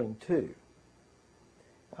struggling too.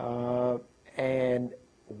 And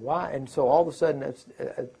why? And so all of a sudden,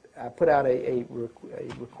 I put out a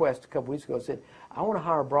request a couple weeks ago. I said, I want to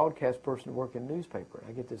hire a broadcast person to work in a newspaper. And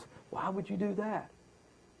I get this, why would you do that?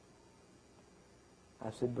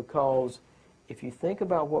 I said, because if you think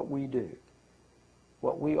about what we do,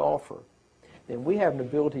 what we offer, then we have an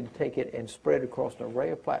ability to take it and spread it across an array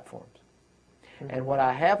of platforms. And what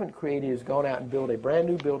I haven't created is gone out and built a brand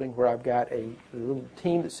new building where I've got a little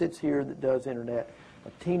team that sits here that does internet,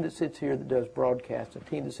 a team that sits here that does broadcast, a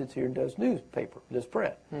team that sits here and does newspaper, does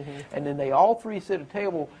print. And then they all three sit at a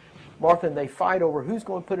table, Martha, and they fight over who's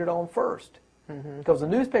going to put it on first. Because the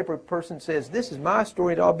newspaper person says, this is my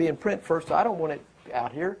story, it ought to be in print first, so I don't want it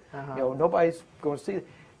out here. Nobody's going to see it.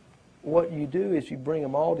 What you do is you bring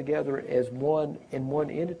them all together as one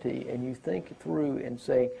entity, and you think through and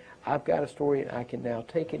say, I've got a story and I can now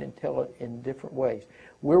take it and tell it in different ways.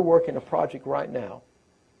 We're working a project right now.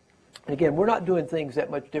 And again, we're not doing things that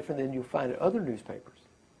much different than you'll find at other newspapers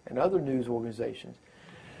and other news organizations.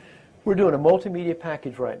 We're doing a multimedia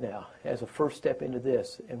package right now as a first step into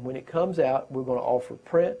this. And when it comes out, we're going to offer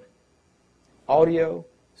print, audio,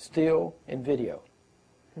 still, and video.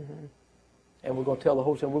 And we're going to tell the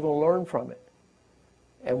whole story. We're going to learn from it.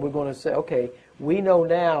 And we're going to say, okay, we know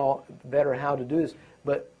now better how to do this,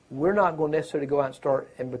 but we're not going to necessarily go out and start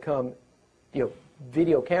and become,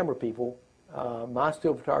 video camera people. My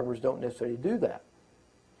still photographers don't necessarily do that.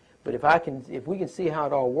 But if we can see how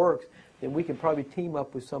it all works, then we can probably team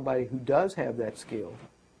up with somebody who does have that skill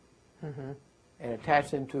and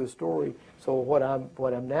attach them to a story. So what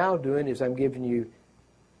I'm now doing is I'm giving you,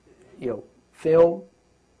 film,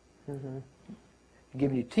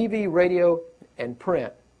 giving you TV, radio, and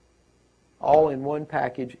print, all in one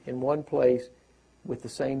package, in one place, with the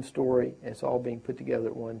same story, and it's all being put together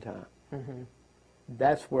at one time.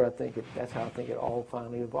 That's where that's how I think it all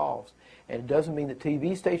finally evolves. And it doesn't mean that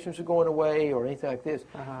TV stations are going away or anything like this.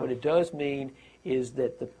 What it does mean is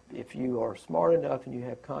that if you are smart enough and you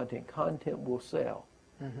have content will sell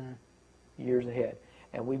years ahead.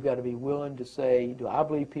 And we've got to be willing to say, do I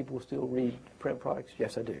believe people still read print products?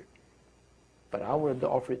 Yes, I do. But I wanted to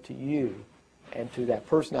offer it to you and to that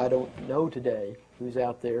person I don't know today who's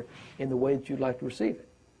out there in the way that you'd like to receive it.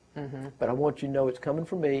 But I want you to know it's coming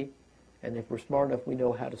from me, and if we're smart enough, we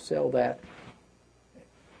know how to sell that,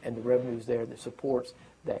 and the revenue's there that supports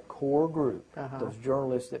that core group, those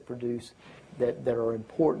journalists that produce, that are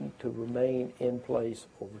important to remain in place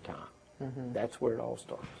over time. That's where it all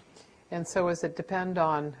starts. And so does it depend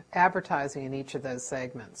on advertising in each of those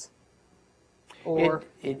segments? Or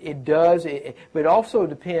it does, but it also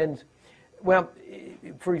depends. Well,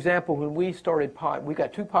 for example, when we started we've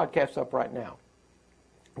got 2 podcasts up right now.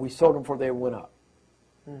 We sold them before they went up.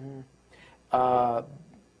 And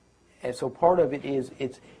so part of it is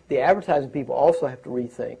it's the advertising people also have to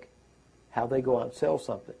rethink how they go out and sell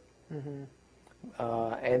something.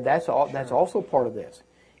 And that's also part of this.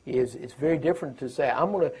 It's very different to say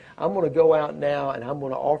I'm gonna go out now and I'm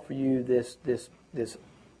gonna offer you this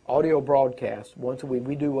audio broadcast once a week.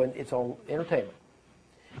 We do one. It's on entertainment,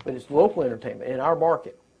 but it's local entertainment in our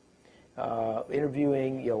market.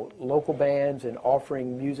 interviewing local bands and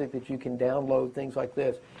offering music that you can download, things like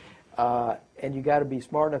this. And you got to be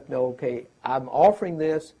smart enough to know, okay, I'm offering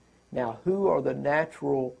this. Now, who are the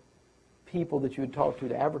natural people that you would talk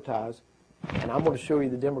to advertise? And I'm going to show you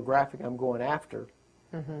the demographic I'm going after.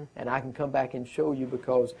 And I can come back and show you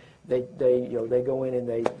because they go in and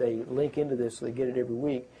they link into this, so they get it every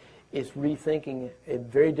week. It's rethinking it,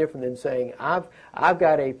 very different than saying I've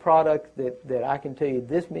got a product that I can tell you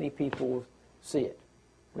this many people see it,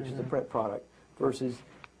 which is the print product, versus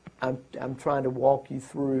I'm trying to walk you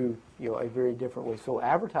through a very different way. So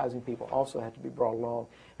advertising people also have to be brought along,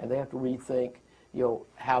 and they have to rethink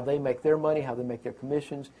how they make their money, how they make their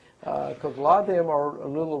commissions, because a lot of them are a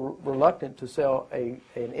little reluctant to sell an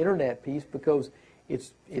internet piece because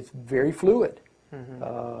it's very fluid,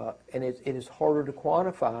 and it is harder to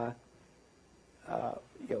quantify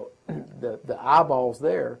the eyeballs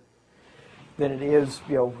there than it is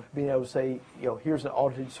being able to say here's an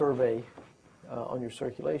audited survey on your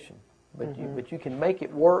circulation, but you can make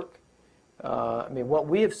it work. I mean, what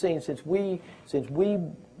we have seen since we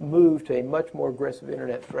moved to a much more aggressive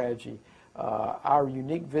internet strategy, our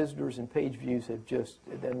unique visitors and page views have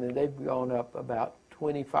they've gone up about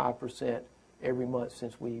 25% every month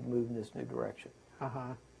since we moved in this new direction.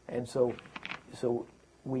 And so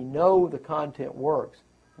we know the content works.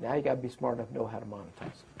 Now you got to be smart enough to know how to monetize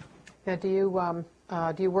it. Now,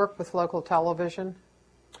 do you work with local television?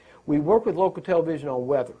 We work with local television on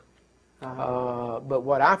weather. But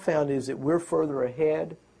what I found is that we're further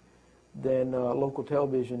ahead than local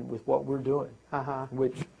television with what we're doing.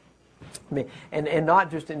 Which, I mean, and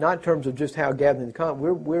not in terms of just how gathering the content.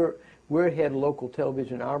 We're ahead of local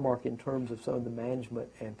television in our market in terms of some of the management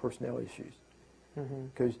and personnel issues.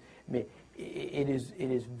 Because I mean, it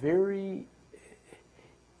is very.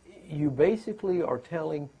 You basically are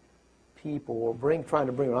telling people, or trying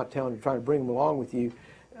to bring them along with you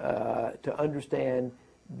to understand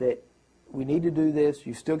that we need to do this.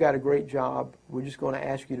 You still got a great job. We're just going to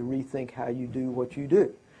ask you to rethink how you do what you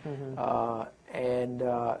do.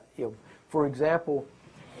 For example,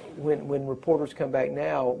 when reporters come back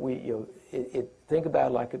now, think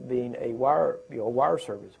about it like it being a wire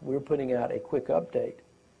service. We're putting out a quick update,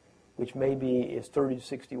 which maybe is 30 to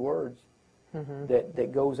 60 words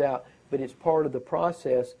that goes out, but it's part of the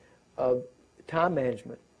process of time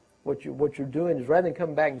management. What you're doing is, rather than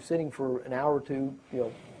coming back and sitting for an hour or two,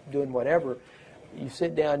 doing whatever, you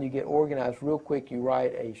sit down, you get organized real quick, you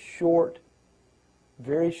write a short,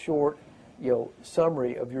 very short,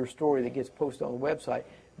 summary of your story that gets posted on the website.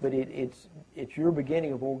 But it's your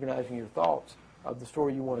beginning of organizing your thoughts of the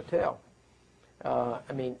story you want to tell.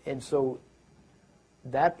 I mean, and so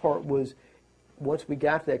that part was, once we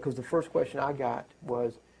got to that, because the first question I got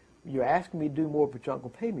was, you're asking me to do more, but you're not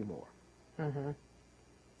going to pay me more.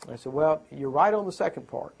 I said, well, you're right on the second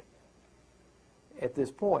part at this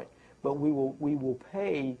point, but we will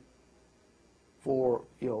pay for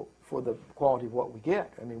for the quality of what we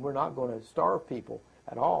get. I mean, we're not going to starve people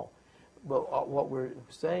at all. But what we're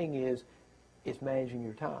saying is, it's managing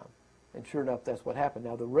your time. And sure enough, that's what happened.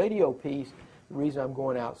 Now, the radio piece, the reason I'm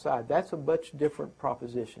going outside, that's a much different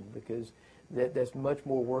proposition, because that's much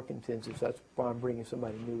more work intensive. So that's why I'm bringing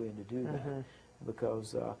somebody new in to do that,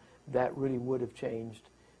 because that really would have changed.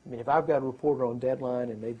 I mean, if I've got a reporter on deadline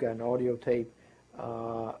and they've got an audio tape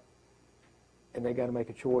and they've got to make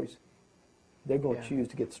a choice, they're going to choose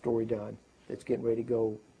to get the story done that's getting ready to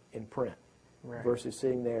go in print, versus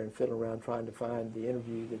sitting there and fiddling around trying to find the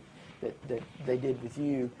interview that they did with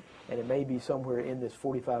you, and it may be somewhere in this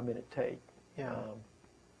 45-minute tape.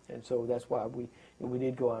 And so that's why we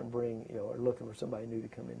did go out and bring, are looking for somebody new to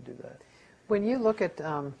come in and do that. When you look at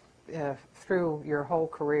through your whole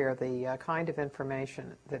career, the kind of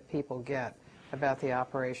information that people get about the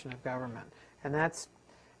operation of government, and that's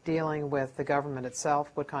dealing with the government itself,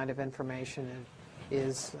 what kind of information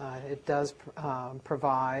it does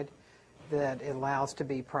provide, that it allows to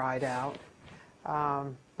be pried out,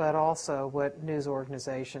 but also what news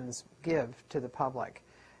organizations give to the public.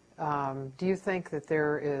 Do you think that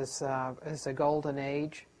there is a golden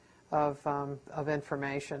age of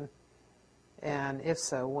information, and if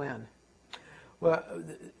so, when? Well,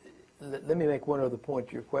 let me make one other point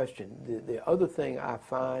to your question. The other thing I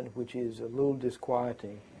find, which is a little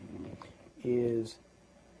disquieting, is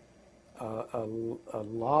a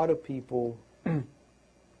lot of people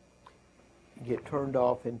get turned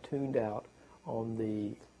off and tuned out on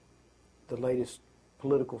the latest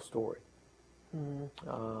political story.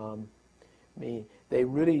 I mean, they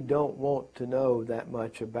really don't want to know that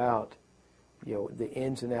much about, the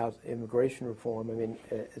ins and outs of immigration reform. I mean,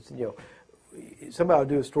 somebody will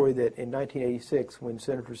do a story that in 1986, when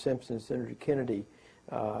Senator Simpson and Senator Kennedy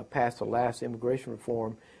passed the last immigration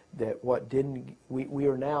reform, that we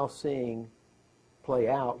are now seeing play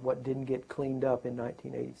out what didn't get cleaned up in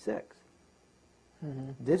 1986.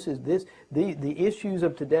 The issues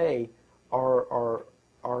of today are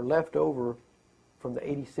left over from the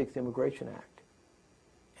 '86 Immigration Act,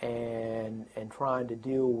 and trying to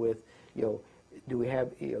deal with, do we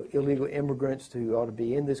have illegal immigrants who ought to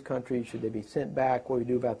be in this country? Should they be sent back? What do we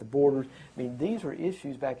do about the borders? I mean, these are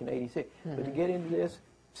issues back in '86. But to get into this,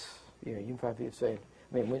 you can find people saying,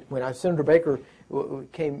 I mean, when Senator Baker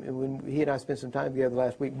came, when he and I spent some time together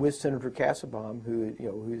last week with Senator Kassebaum,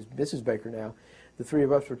 who's Mrs. Baker now, the three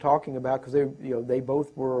of us were talking about, because they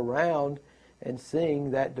both were around and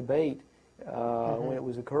seeing that debate when it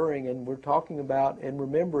was occurring, and we're talking about and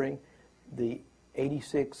remembering the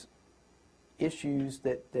 '86 issues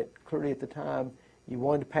that clearly at the time you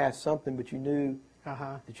wanted to pass something, but you knew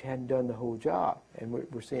that you hadn't done the whole job, and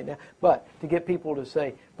we're seeing it now. But to get people to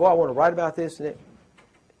say, boy, I want to write about this, and it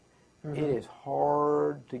is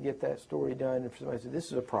hard to get that story done. If somebody says, this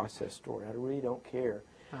is a process story, I really don't care.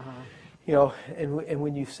 And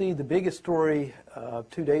when you see the biggest story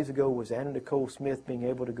 2 days ago was Anna Nicole Smith being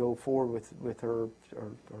able to go forward with her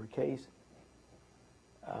case.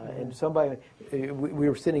 And somebody, we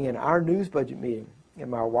were sitting in our news budget meeting, and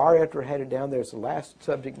my wire editor had it down there as the last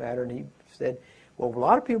subject matter, and he said, well, a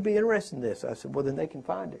lot of people be interested in this. I said, well, then they can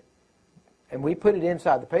find it. And we put it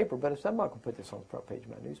inside the paper, but if somebody can put this on the front page of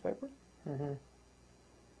my newspaper.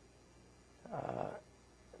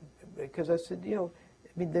 Because I said, I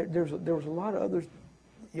mean, there was a lot of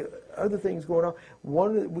other things going on.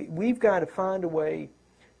 We've got to find a way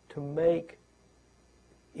to make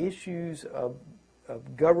issues of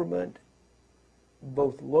government,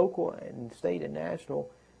 both local and state and national,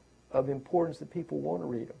 of importance that people want to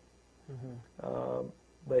read them.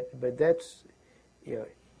 But that's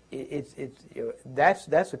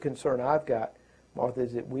that's a concern I've got, Martha,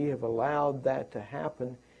 is that we have allowed that to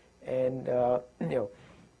happen, and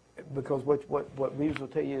because what readers will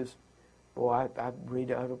tell you is, well, I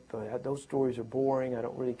read those stories are boring. I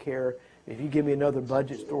don't really care. If you give me another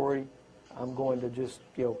budget story, I'm going to just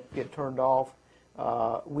get turned off.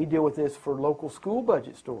 We deal with this for local school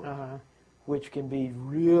budget stories, which can be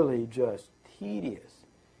really just tedious,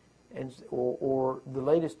 and or the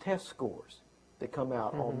latest test scores that come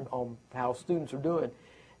out on how students are doing.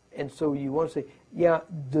 And so you want to say, yeah,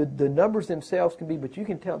 the numbers themselves can be, but you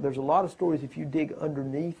can tell there's a lot of stories if you dig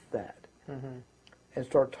underneath that and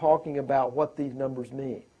start talking about what these numbers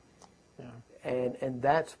mean. And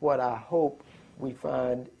that's what I hope we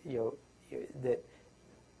find, that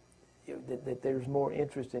there's more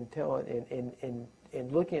interest in telling, in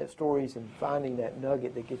looking at stories and finding that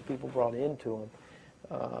nugget that gets people brought into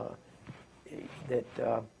them.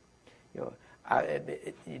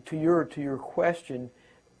 To your question,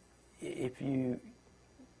 if you,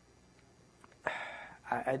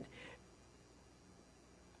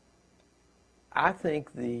 I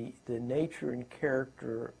think the nature and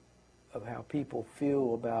character of how people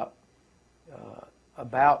feel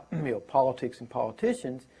about politics and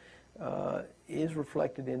politicians is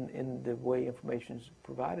reflected in the way information is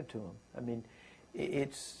provided to them. I mean,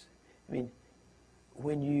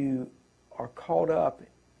 when you are caught up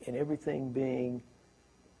in everything being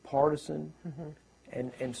partisan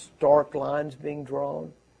and stark lines being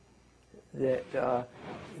drawn, that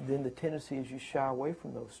then the tendency is you shy away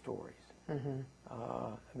from those stories.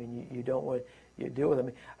 You don't want to deal with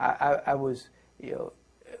them. I was,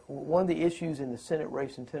 one of the issues in the Senate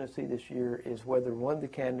race in Tennessee this year is whether one of the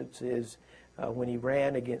candidates is, when he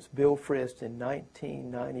ran against Bill Frist in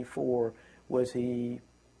 1994, was he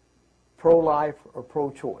pro-life or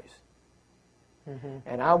pro-choice?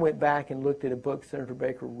 And I went back and looked at a book Senator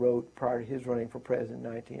Baker wrote prior to his running for president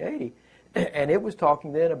in 1980, and it was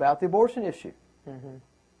talking then about the abortion issue.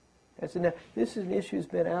 I said, now, this is an issue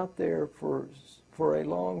that's been out there for a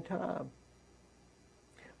long time,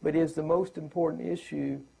 but is the most important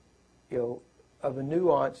issue, of a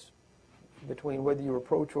nuance between whether you were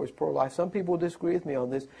pro-choice, pro-life. Some people disagree with me on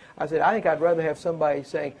this. I said, I think I'd rather have somebody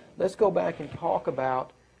saying, let's go back and talk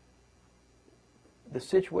about the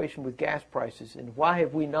situation with gas prices and why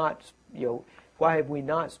have we not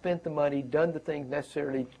spent the money, done the things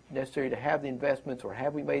necessary to have the investments, or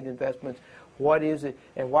have we made the investments? What is it,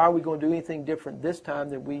 and why are we going to do anything different this time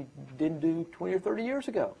that we didn't do 20 or 30 years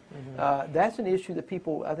ago? That's an issue that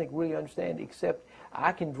people, I think, really understand, except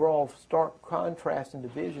I can draw stark contrasts and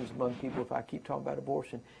divisions among people if I keep talking about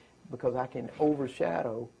abortion, because I can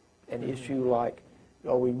overshadow an issue like,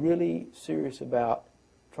 are we really serious about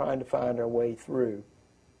trying to find our way through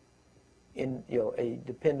a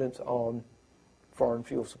dependence on foreign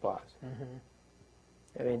fuel supplies.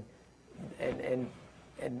 I mean, and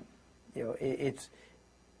it's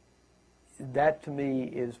that to me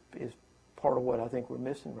is part of what I think we're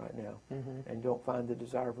missing right now, and don't find the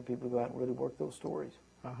desire for people to go out and really work those stories.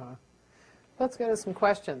 Let's go to some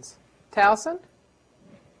questions. Towson?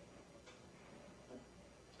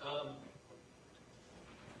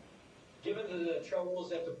 Given the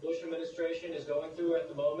troubles that the Bush administration is going through at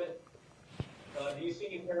the moment, do you see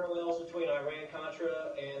any parallels between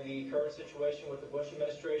Iran-Contra and the current situation with the Bush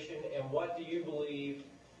administration? And what do you believe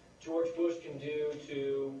George Bush can do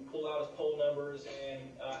to pull out his poll numbers and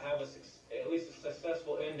have at least a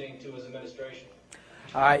successful ending to his administration?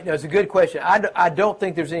 All right, that's a good question. I don't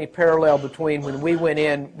think there's any parallel between when we went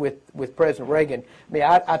in with President Reagan. I mean,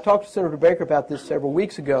 I talked to Senator Baker about this several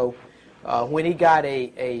weeks ago when he got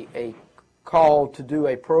a call to do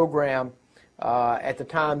a program at the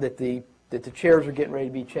time that the chairs were getting ready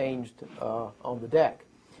to be changed on the deck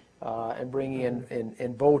and bringing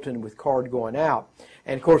in Bolton with Card going out.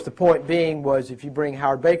 And, of course, the point being was if you bring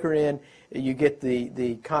Howard Baker in, you get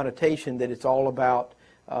the connotation that it's all about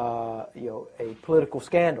a political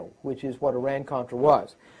scandal, which is what Iran-Contra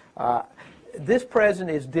was. This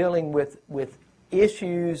president is dealing with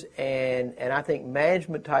issues and I think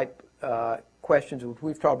management-type questions, which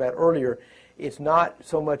we've talked about earlier. It's not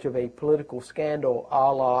so much of a political scandal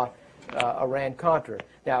a la Iran-Contra.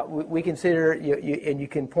 Now, we consider, and you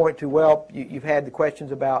can point to, well, you've had the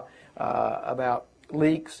questions about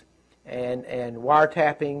leaks and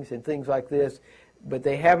wiretappings and things like this, but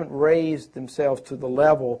they haven't raised themselves to the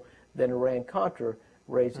level that Iran-Contra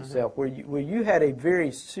raised itself, where you had a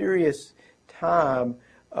very serious time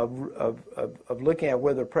of looking at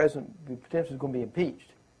whether the president potentially is going to be impeached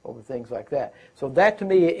over things like that. So that to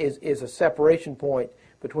me is a separation point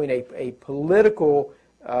between a political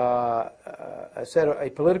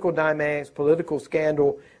a political dynamics, political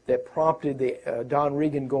scandal that prompted the Don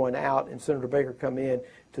Reagan going out and Senator Baker come in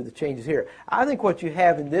to the changes here. I think what you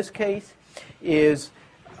have in this case is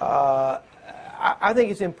I think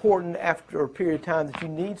it's important after a period of time that you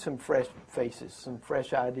need some fresh faces, some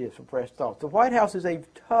fresh ideas, some fresh thoughts. The White House is a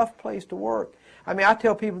tough place to work. I mean, I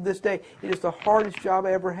tell people this day, it is the hardest job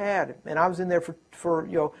I ever had, and I was in there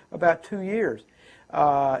for about 2 years.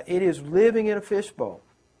 It is living in a fishbowl.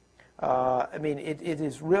 I mean, it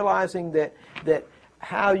is realizing that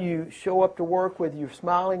how you show up to work, whether you're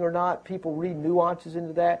smiling or not, people read nuances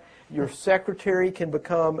into that. Your secretary can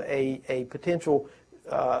become a potential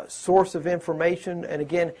source of information, and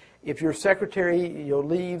again, if your secretary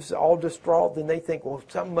leaves all distraught, then they think, well,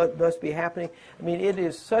 something must be happening. I mean, it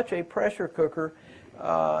is such a pressure cooker,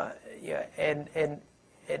 and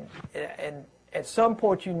at some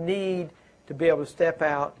point you need to be able to step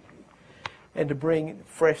out and to bring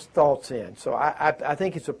fresh thoughts in. So I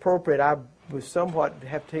think it's appropriate. I was somewhat, to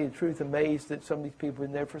have to tell you the truth, amazed that some of these people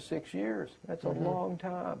have been there for 6 years. That's a long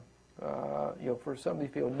time, for some of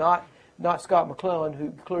these people. Not Scott McClellan,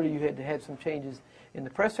 who clearly you had some changes in the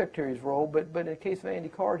press secretary's role, but in the case of Andy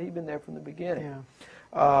Card, he'd been there from the beginning.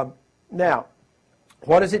 Yeah. Now,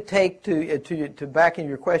 what does it take to back in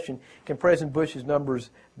your question? Can President Bush's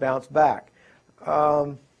numbers bounce back?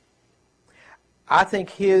 I think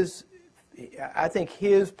his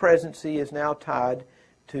presidency is now tied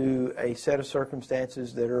to a set of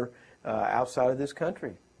circumstances that are outside of this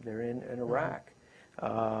country. They're in Iraq.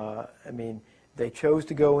 I mean, they chose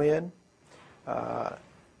to go in.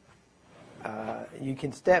 You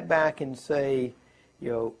can step back and say,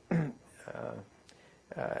 they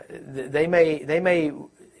may,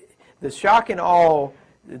 the shock and awe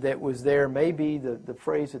that was there may be the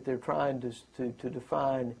phrase that they're trying to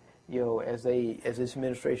define, as this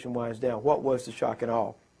administration winds down. What was the shock and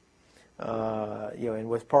awe? And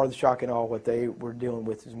was part of the shock and awe what they were dealing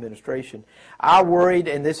with as administration. I worried,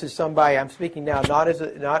 and this is somebody I'm speaking now,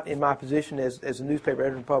 not in my position as a newspaper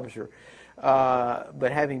editor and publisher,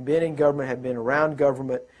 but having been in government, have been around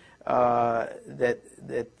government, that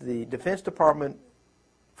the Defense Department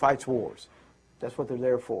fights wars. That's what they're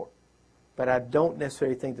there for. But I don't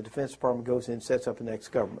necessarily think the Defense Department goes in and sets up the next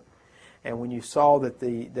government. And when you saw that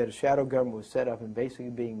a shadow government was set up and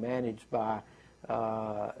basically being managed by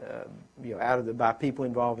by people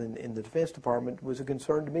involved in the Defense Department, was a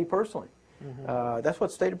concern to me personally. That's what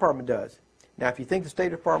the State Department does. Now, if you think the State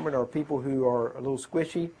Department are people who are a little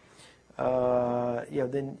squishy,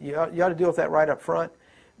 then you ought to deal with that right up front.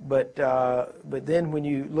 But then when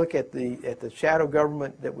you look at the shadow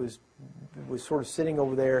government that was sort of sitting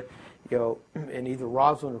over there, in either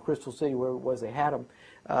Roslyn or Crystal City, where it was they had them,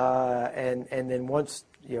 and then once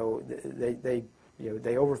they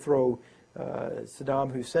overthrow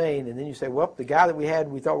Saddam Hussein, and then you say, well, the guy that we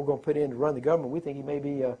thought we were going to put in to run the government, we think he may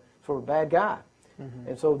be a sort of bad guy.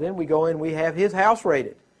 And so then we go in, we have his house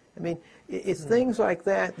raided. I mean, it's things like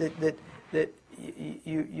that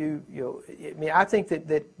you know. I mean, I think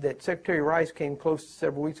that Secretary Rice came close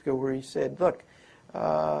several weeks ago where he said, look,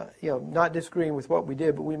 you know, not disagreeing with what we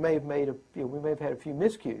did, but we may have made we may have had a few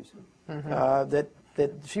miscues that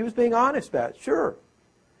she was being honest about. Sure.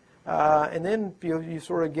 And then you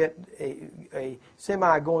sort of get a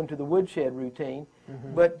semi going to the woodshed routine,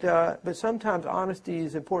 but sometimes honesty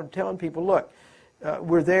is important. Telling people, look,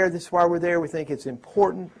 we're there. This is why we're there. We think it's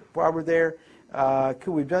important why we're there.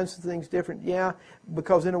 Could we have done some things different? Yeah,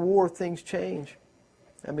 because in a war things change.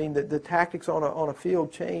 I mean, the tactics on a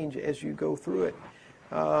field change as you go through it.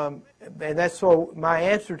 And that's so. My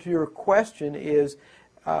answer to your question is,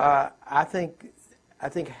 I think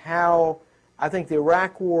the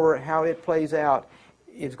Iraq War, how it plays out,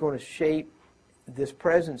 is going to shape this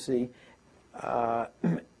presidency,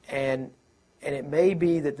 and it may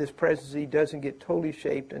be that this presidency doesn't get totally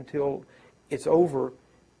shaped until it's over,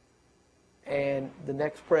 and the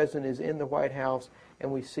next president is in the White House,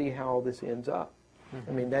 and we see how all this ends up.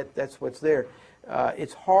 I mean, that's what's there.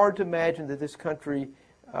 It's hard to imagine that this country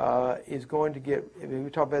is going to get. I mean, we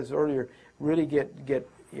talked about this earlier. Really get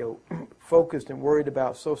focused and worried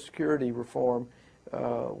about Social Security reform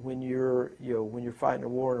when you're fighting a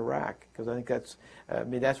war in Iraq, because I think that's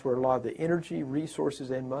where a lot of the energy,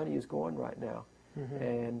 resources, and money is going right now,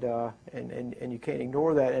 and you can't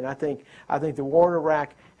ignore that. And I think the war in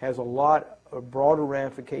Iraq has a lot of broader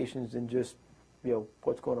ramifications than just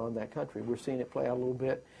what's going on in that country. We're seeing it play out a little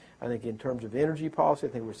bit. I think in terms of energy policy, I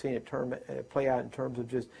think we're seeing it play out in terms of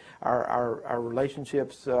just our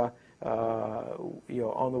relationships.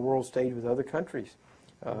 On the world stage with other countries,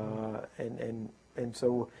 and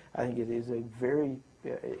so I think it is a very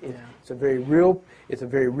it's a very real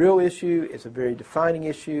issue. It's a very defining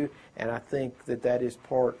issue, and I think that is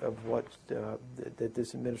part of what that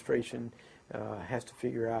this administration has to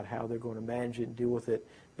figure out how they're going to manage it and deal with it.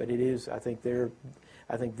 But it is, I think they're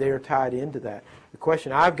tied into that. The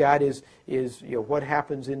question I've got is what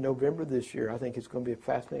happens in November this year. I think it's going to be a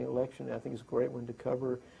fascinating election. I think it's a great one to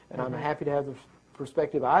cover. And I'm happy to have the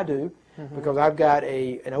perspective I do, because I've got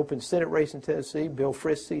an open Senate race in Tennessee. Bill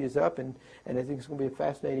Frist's seat is up, and I think it's going to be a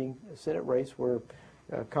fascinating Senate race where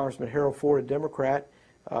Congressman Harold Ford, a Democrat,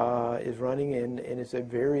 is running, and it's a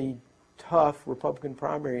very tough Republican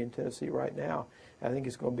primary in Tennessee right now. I think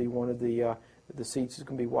it's going to be one of the seats is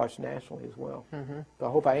going to be watched nationally as well. So I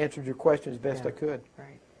hope I answered your question as best I could.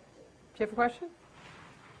 Right. Do you have a question?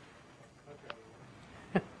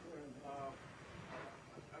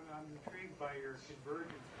 I'm intrigued by your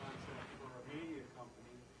convergence concept for a media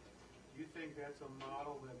company. Do you think that's a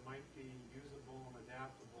model that might be usable and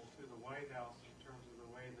adaptable to the White House in terms of the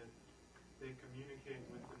way that they communicate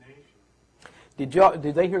with the nation?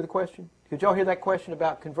 Did they hear the question? Did y'all hear that question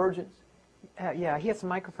about convergence? Yeah, he has a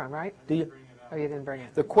microphone, right? Do you? Oh, you didn't bring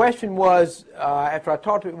it. The question was,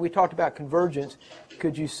 after we talked about convergence,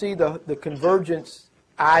 could you see the convergence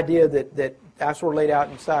idea that I sort of laid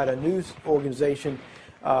out inside a news organization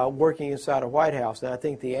working inside a White House? And I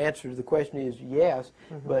think the answer to the question is yes,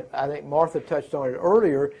 but I think Martha touched on it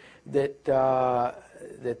earlier that the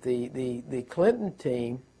Clinton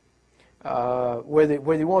team, whether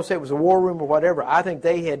you want to say it was a war room or whatever, I think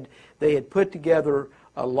they had put together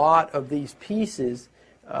a lot of these pieces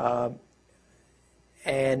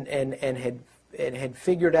and had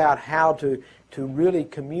figured out how to really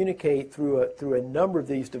communicate through a number of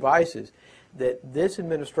these devices. That this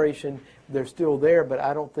administration, they're still there, but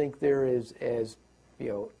I don't think they're as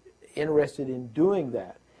interested in doing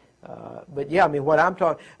that. But yeah, I mean, what I'm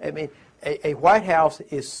talking, I mean, a White House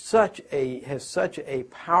has such a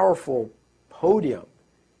powerful podium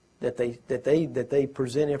that they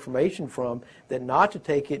present information from, that not to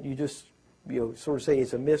take it, you just sort of say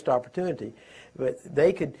it's a missed opportunity. But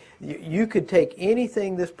you could take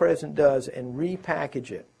anything this president does and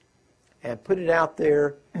repackage it and put it out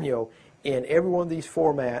there, in every one of these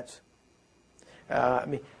formats. I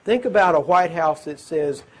mean, think about a White House that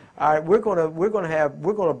says, "All right, we're going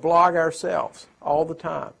to blog ourselves all the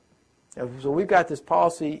time. So we've got this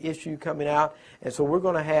policy issue coming out, and so we're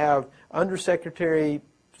going to have Undersecretary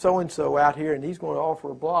so and so out here, and he's going to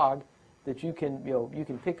offer a blog that you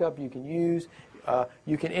can pick up, you can use,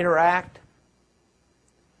 you can interact."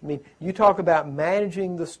 I mean, you talk about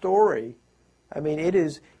managing the story. I mean,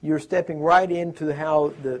 you're stepping right into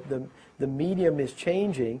how the medium is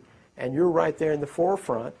changing, and you're right there in the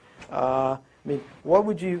forefront. I mean, what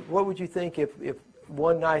would you think if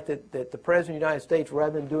one night that the President of the United States,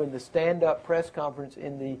 rather than doing the stand-up press conference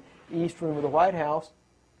in the East Room of the White House,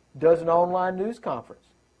 does an online news conference.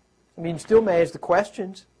 I mean, still manage the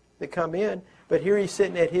questions that come in, but here he's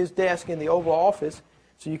sitting at his desk in the Oval Office,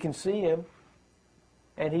 so you can see him,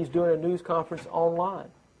 and he's doing a news conference online.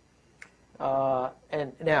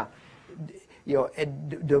 And now,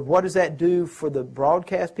 what does that do for the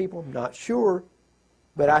broadcast people? I'm not sure,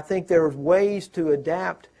 but I think there's ways to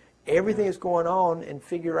adapt everything that's going on and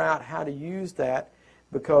figure out how to use that,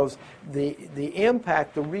 because the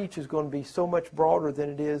impact, the reach is going to be so much broader than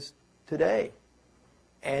it is today.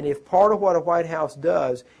 And if part of what a White House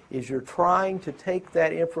does is you're trying to take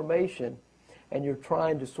that information and you're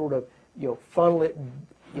trying to sort of funnel it,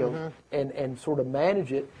 and sort of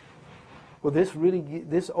manage it, well,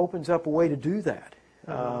 this opens up a way to do that.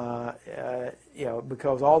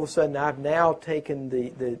 Because all of a sudden I've now taken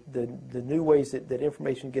the new ways that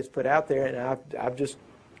information gets put out there, and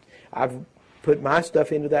I've put my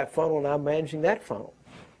stuff into that funnel, and I'm managing that funnel.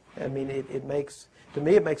 I mean, it makes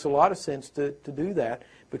a lot of sense to do that,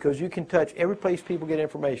 because you can touch every place people get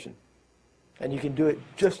information, and you can do it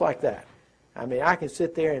just like that. I mean, I can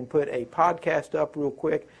sit there and put a podcast up real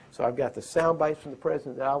quick, so I've got the sound bites from the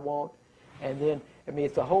president that I want, and then, I mean,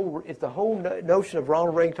 it's the whole notion of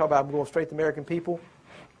Ronald Reagan talking about I'm going straight to the American people.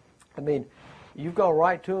 I mean, you've gone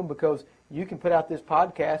right to them, because you can put out this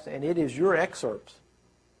podcast, and it is your excerpts.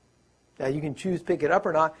 Now, you can choose to pick it up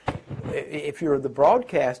or not if you're the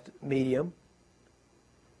broadcast medium,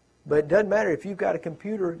 but it doesn't matter. If you've got a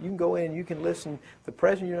computer, you can go in and you can listen to the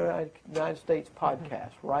President of the United States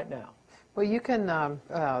podcast right now. Well, you can,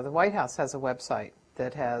 the White House has a website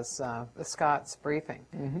that has Scott's briefing.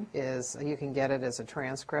 You can get it as a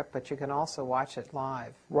transcript, but you can also watch it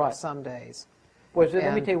live some days. Well, so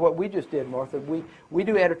let me tell you what we just did, Martha. We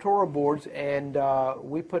do editorial boards, and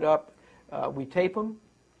we put up, we tape them,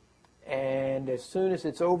 and as soon as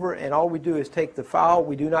it's over, and all we do is take the file,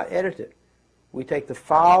 we do not edit it. We take the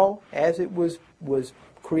file as it was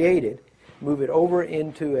created, move it over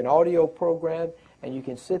into an audio program, and you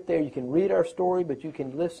can sit there, you can read our story, but you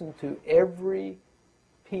can listen to every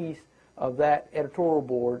piece of that editorial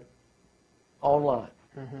board online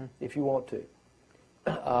if you want to.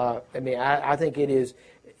 I mean, I think it is,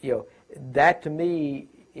 that to me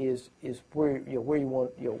is where where you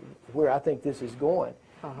want, where I think this is going,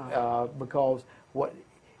 because what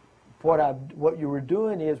you were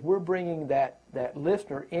doing is we're bringing that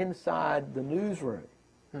listener inside the newsroom.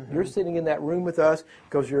 You're sitting in that room with us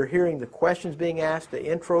because you're hearing the questions being asked, the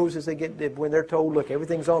intros as they get, when they're told, look,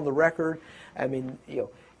 everything's on the record. I mean,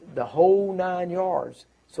 the whole 9 yards.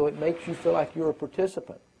 So it makes you feel like you're a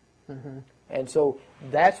participant. And so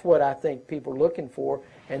that's what I think people are looking for,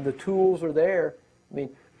 and the tools are there. I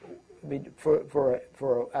mean,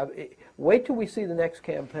 wait till we see the next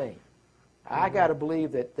campaign. I got to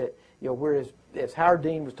believe that whereas as Howard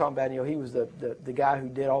Dean was talking about, he was the guy who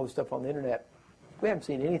did all this stuff on the internet. We haven't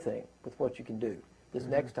seen anything with what you can do this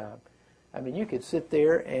next time. I mean, you could sit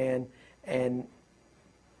there and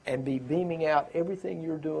be beaming out everything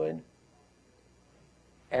you're doing,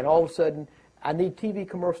 and all of a sudden, I need TV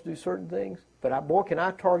commercials to do certain things, but boy, can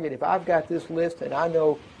I target, if I've got this list and I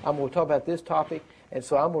know I'm going to talk about this topic, and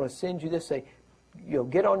so I'm going to send you this, say,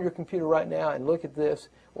 get on your computer right now and look at this,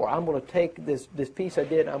 or I'm going to take this piece I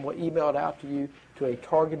did and I'm going to email it out to you to a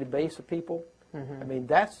targeted base of people. I mean,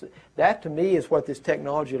 that to me is what this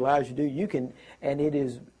technology allows you to do. You can, and it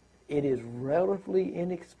is relatively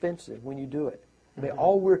inexpensive when you do it. I mean,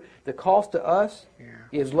 the cost to us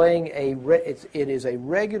is laying it is a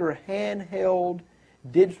regular handheld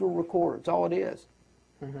digital recorder. That's all it is.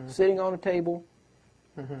 Sitting on a table,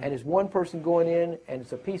 and it's one person going in, and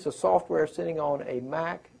it's a piece of software sitting on a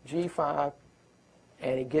Mac G5,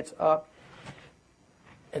 and it gets up,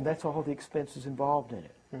 and that's all the expenses involved in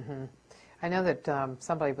it. I know that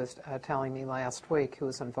somebody was telling me last week who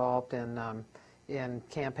was involved in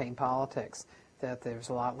campaign politics that there's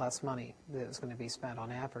a lot less money that is going to be spent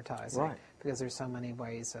on advertising because there's so many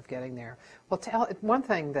ways of getting there. Well, one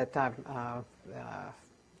thing that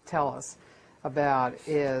tell us about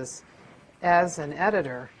is, as an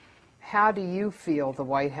editor, how do you feel the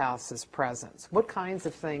White House's presence? What kinds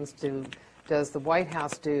of things does the White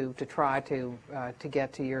House do to try to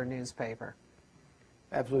get to your newspaper?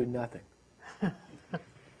 Absolutely nothing.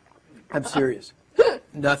 I'm serious.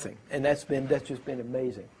 Nothing, and that's just been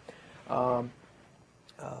amazing.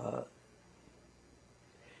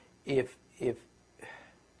 If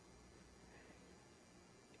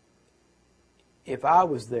I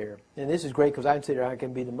was there, and this is great because I consider I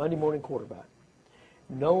can be the Monday morning quarterback,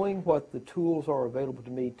 knowing what the tools are available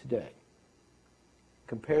to me today,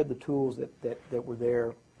 compared the tools that were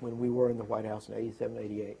there when we were in the White House in 87,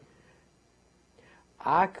 88,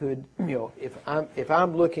 I could, if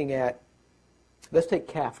I'm looking at, let's take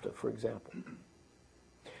CAFTA, for example.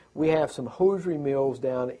 We have some hosiery mills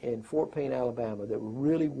down in Fort Payne, Alabama, that were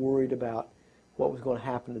really worried about what was going to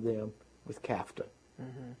happen to them with CAFTA,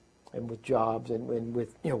 and with jobs, and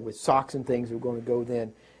with with socks and things that were going to go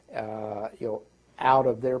then, out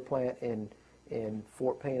of their plant in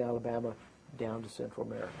Fort Payne, Alabama, down to Central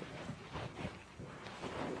America.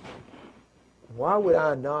 Why would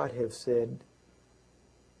I not have said,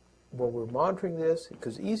 well, we're monitoring this,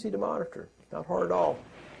 because it's easy to monitor, not hard at all,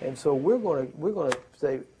 and so we're going to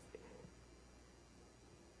say,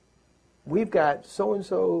 we've got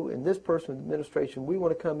so-and-so and this person in the administration, we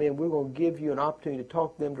want to come in, we're going to give you an opportunity to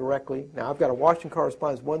talk to them directly. Now, I've got a Washington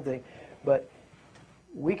correspondence, one thing, but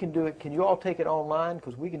we can do it. Can you all take it online?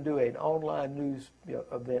 Because we can do an online news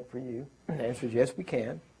event for you. And the answer is yes, we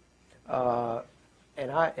can.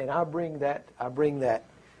 And I bring that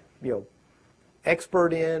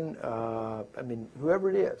expert in. Whoever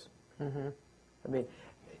it is.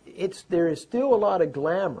 There is still a lot of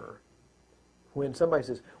glamour when somebody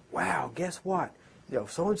says, "Wow, guess what?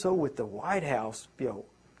 So and so with the White House,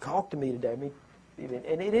 talked to me today."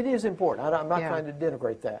 And it is important. I'm not trying to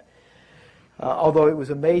denigrate that. Although it was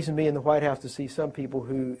amazing me in the White House to see some people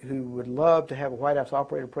who would love to have a White House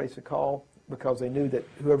operator place to call, because they knew that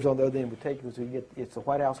whoever's on the other end would take it, because it's the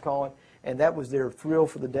White House calling, and that was their thrill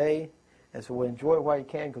for the day. And so, enjoy it while you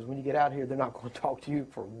can, because when you get out here, they're not going to talk to you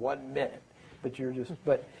for 1 minute.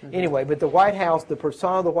 Anyway, but the White House, the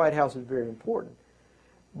persona of the White House is very important.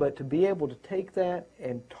 But to be able to take that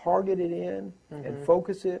and target it in and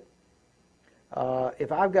focus it,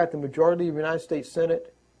 if I've got the majority of the United States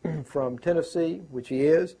Senate from Tennessee, which he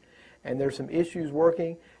is, and there's some issues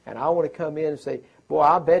working, and I want to come in and say, boy,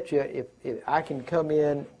 I bet you if I can come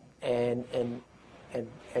in and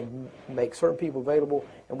make certain people available,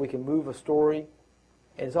 and we can move a story,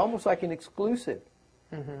 and it's almost like an exclusive.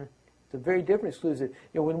 It's a very different exclusive.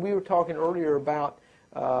 When we were talking earlier about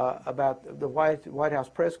the White House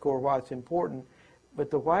press corps, why it's important, but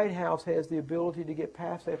the White House has the ability to get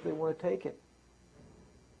past that if they want to take it.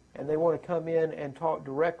 And they want to come in and talk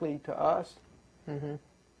directly to us,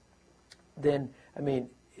 then,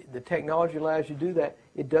 the technology allows you to do that.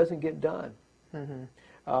 It doesn't get done. They're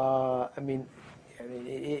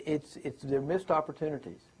missed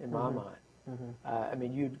opportunities in my mind.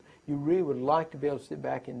 You really would like to be able to sit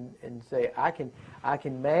back and say, I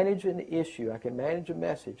can manage an issue, I can manage a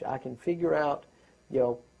message, I can figure out,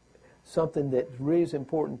 something that really is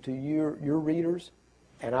important to your readers,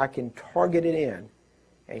 and I can target it in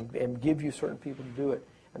and give you certain people to do it.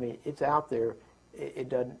 It's out there.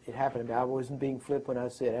 It happened to me. I wasn't being flippant when I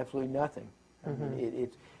said absolutely nothing.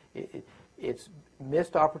 It's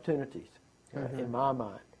missed opportunities in my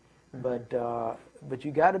mind. But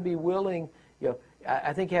you got to be willing.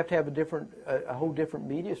 I think you have to have a whole different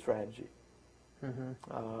media strategy.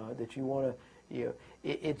 That you want to.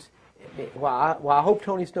 While I hope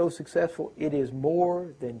Tony Snow's successful, it is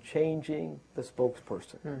more than changing the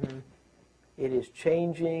spokesperson. It is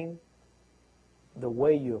changing the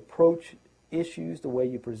way you approach issues, the way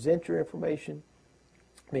you present your information.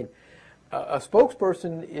 A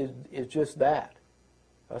spokesperson is just that.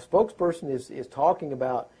 A spokesperson is talking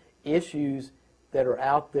about issues that are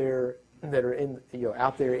out there, that are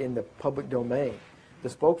out there in the public domain. The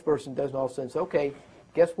spokesperson doesn't all of a sudden say, okay,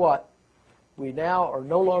 guess what? We now are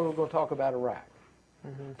no longer going to talk about Iraq.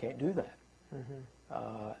 Can't do that.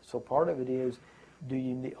 So part of it is, do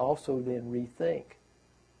you also then rethink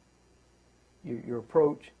your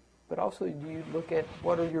approach, but also do you look at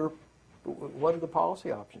what are the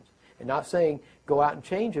policy options? And not saying go out and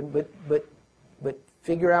change them, but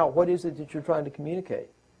figure out what is it that you're trying to communicate.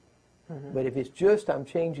 But if it's just I'm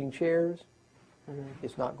changing chairs,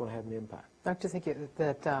 it's not going to have an impact. Don't you think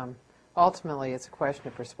that ultimately it's a question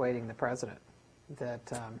of persuading the president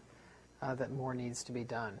that more needs to be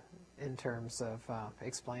done in terms of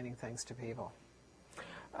explaining things to people?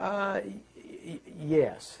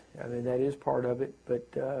 Yes, that is part of it.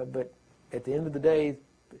 But at the end of the day,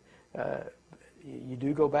 you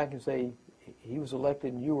do go back and say he was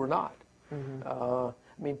elected and you were not.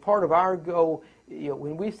 Part of our goal,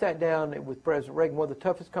 when we sat down with President Reagan, one of the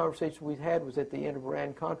toughest conversations we had was at the end of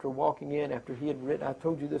Iran-Contra, walking in after he had written, I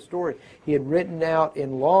told you this story, he had written out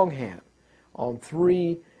in longhand on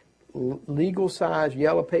 3 legal-sized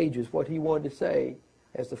yellow pages what he wanted to say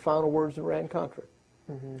as the final words of Iran-Contra.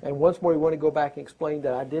 And once more he wanted to go back and explain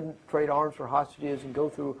that I didn't trade arms for hostages and go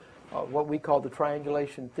through what we call the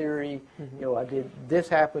triangulation theory. You know, I did this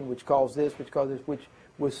happen, which caused this, which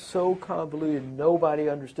was so convoluted nobody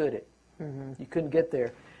understood it. You couldn't get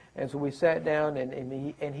there. And so we sat down,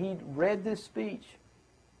 and he read this speech.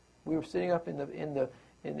 We were sitting up in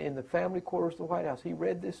the family quarters of the White House. He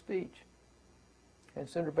read this speech, and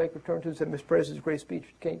Senator Baker turned to him and said, "Mr. President, it's a great speech.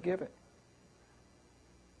 You can't give it."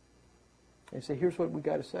 And he said, "Here's what we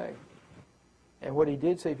got to say." And what he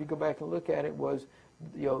did say, if you go back and look at it, was,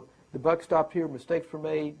 you know, the buck stopped here. Mistakes were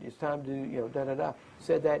made. It's time to, you know, da da da.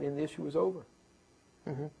 Said that, and the issue was over.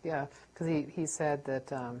 Yeah, because he said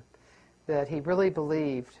that that he really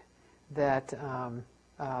believed that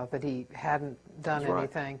that he hadn't done That's right.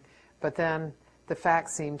 anything, but then the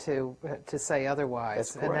facts seemed to say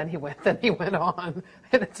otherwise. That's and then correct. he went on,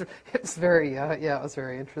 and it's very yeah, it was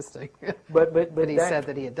very interesting. But he said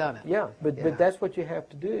that he had done it. Yeah, but that's what you have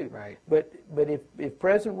to do. Right. But if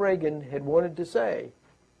President Reagan had wanted to say,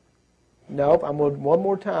 "Nope, one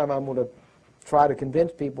more time, I'm going to try to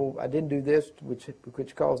convince people I didn't do this,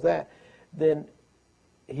 which caused that," then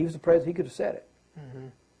he was the president. He could have said it.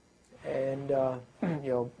 And you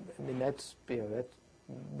know, I mean, that's, you know, that's,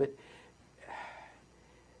 but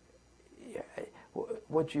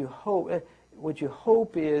what you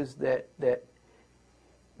hope is that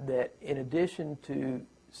in addition to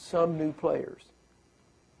some new players,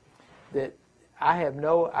 that I have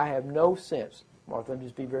no sense, Martha, let me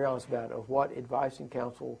just be very honest about it, of what advice and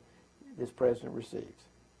counsel this president receives.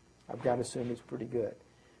 I've got to assume it's pretty good.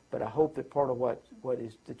 But I hope that part of what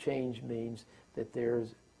is the change means that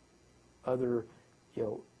there's other, you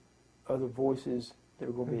know, other voices that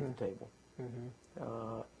are going to be at the table.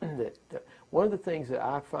 One of the things that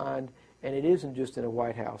I find, and it isn't just in a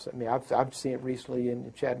White House, I mean, I've seen it recently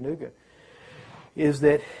in Chattanooga, is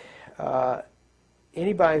that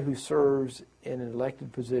anybody who serves in an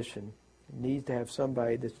elected position needs to have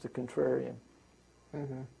somebody that's the contrarian,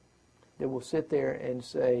 that will sit there and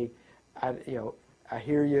say, I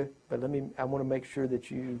hear you, but I want to make sure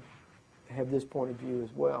that you have this point of view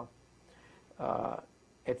as well.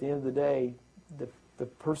 At the end of the day, the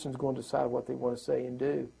person's going to decide what they want to say and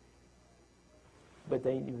do. But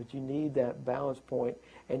you need that balance point,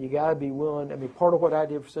 and you got to be willing. I mean, part of what I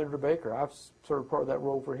did for Senator Baker, I've served part of that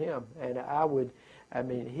role for him, and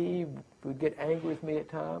he would get angry with me at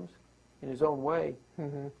times in his own way.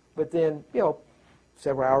 But then, you know,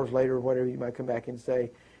 several hours later or whatever, you might come back and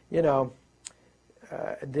say, you know,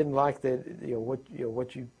 I didn't like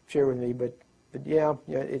what you shared with me, but yeah,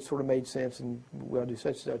 it sort of made sense, and we'll do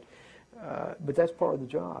such and such. But that's part of the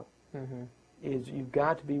job. Is you've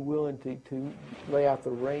got to be willing to lay out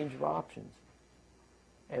the range of options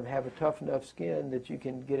and have a tough enough skin that you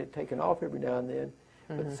can get it taken off every now and then.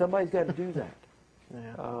 But somebody's got to do that.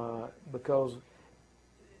 Because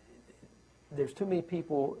there's too many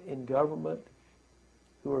people in government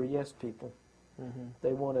who are yes people.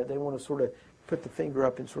 They want to sort of put the finger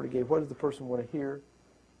up and sort of gauge what does the person want to hear.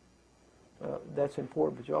 That's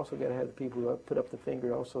important, but you also got to have the people who put up the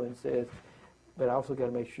finger also and says, but I also got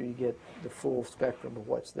to make sure you get the full spectrum of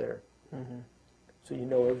what's there, so you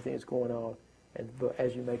know everything that's going on, and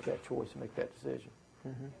as you make that choice and make that decision.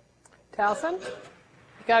 Towson,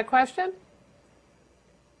 you got a question?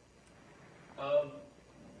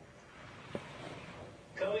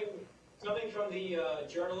 Coming from the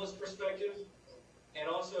journalist perspective, and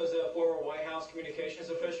also as a former White House communications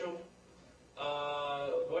official,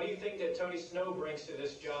 what do you think that Tony Snow brings to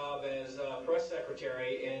this job as press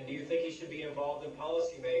secretary, and do you think he should be involved in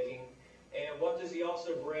policy making, and what does he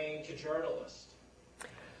also bring to journalists?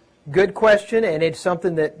 Good question, and it's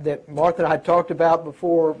something that Martha and I talked about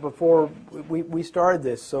before we started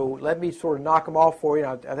this, so let me sort of knock them off for you,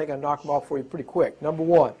 and I think I'll knock them off for you pretty quick. Number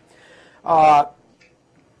one,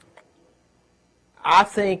 I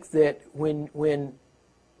think that when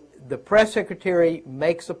the press secretary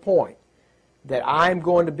makes a point that I'm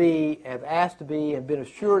going to be, have asked to be, and been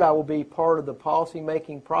assured I will be part of the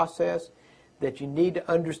policy-making process, that you need to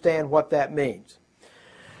understand what that means.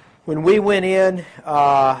 When we went in,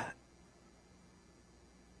 Marlon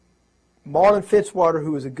Fitzwater,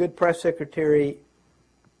 who was a good press secretary,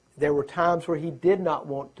 there were times where he did not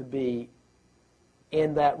want to be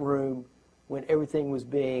in that room when everything was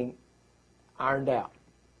being ironed out.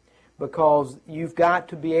 Because you've got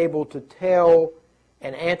to be able to tell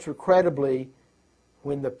and answer credibly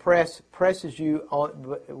when the press presses you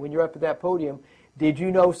when you're up at that podium. Did you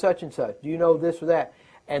know such and such? Do you know this or that?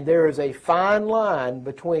 And there is a fine line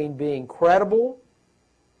between being credible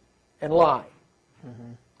and lying.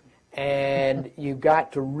 And you've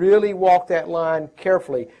got to really walk that line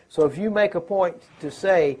carefully. So if you make a point to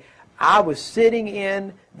say, I was sitting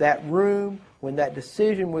in that room when that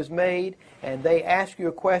decision was made and they ask you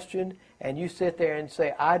a question and you sit there and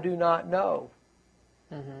say, I do not know,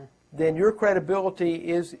 then your credibility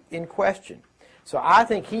is in question. So I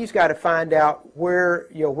think he's got to find out where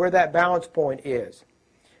that balance point is,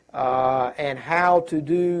 and how to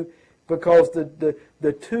do, because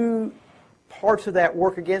the two parts of that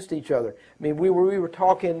work against each other. I mean, we were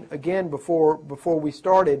talking again before we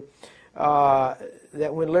started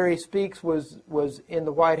that when Larry Speakes was in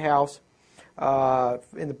the White House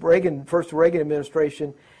in the first Reagan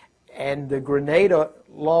administration, and the Grenada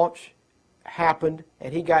launch happened,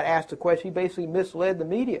 and he got asked a question, he basically misled the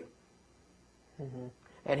media.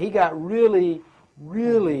 And he got really,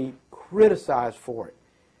 really criticized for it.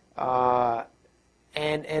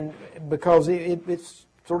 And because it's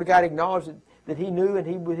sort of got acknowledged that he knew, and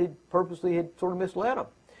he purposely had sort of misled him.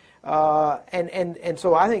 And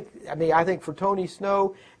so I think for Tony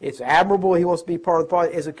Snow, it's admirable he wants to be part of the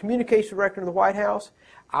party. As a communication director in the White House,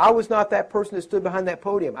 I was not that person that stood behind that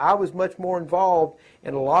podium. I was much more involved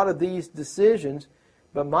in a lot of these decisions,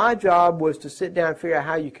 but my job was to sit down and figure out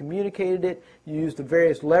how you communicated it, you used the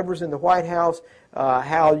various levers in the White House,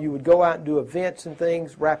 how you would go out and do events and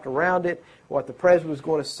things wrapped around it, what the president was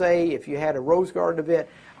going to say if you had a Rose Garden event.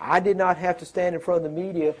 I did not have to stand in front of the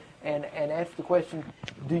media and ask the question,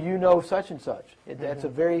 do you know such and such? That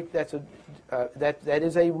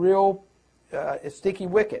is a real sticky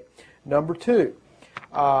wicket. Number two,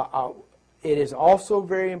 it is also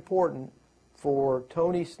very important for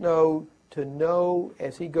Tony Snow to know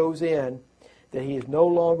as he goes in that he is no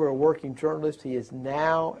longer a working journalist. He is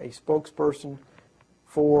now a spokesperson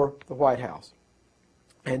for the White House.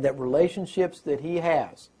 And that relationships that he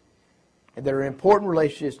has, and that are important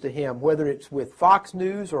relationships to him, whether it's with Fox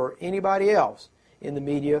News or anybody else in the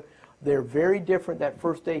media, they're very different that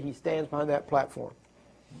first day he stands behind that platform.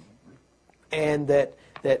 And that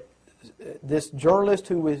this journalist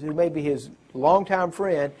who may be his longtime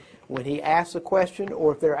friend, when he asks a question,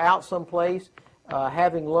 or if they're out someplace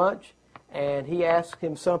having lunch, and he asks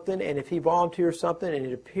him something, and if he volunteers something and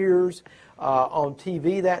it appears on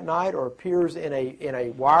TV that night, or appears in a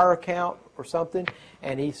wire account or something,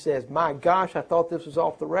 and he says, my gosh, I thought this was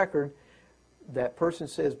off the record, that person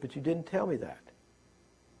says, but you didn't tell me that.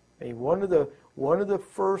 I mean, one of the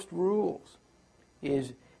first rules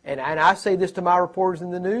is, and I say this to my reporters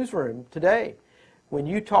in the newsroom today, when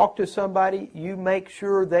you talk to somebody, you make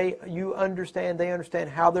sure they understand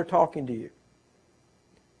how they're talking to you.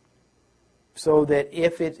 So that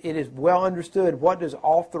if it is well understood, what does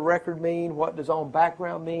off the record mean, what does on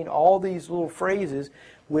background mean, all these little phrases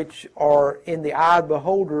which are in the eye of the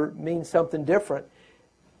beholder mean something different,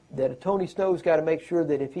 that Tony Snow's got to make sure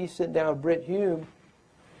that if he's sitting down with Britt Hume,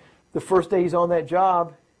 the first day he's on that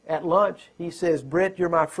job, at lunch, he says, Britt, you're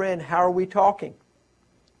my friend, how are we talking?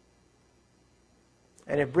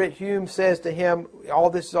 And if Britt Hume says to him, all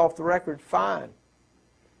this is off the record, fine.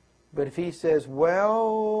 But if he says,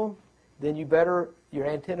 well, then your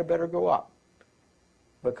antenna better go up.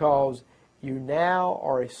 Because you now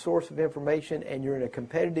are a source of information, and you're in a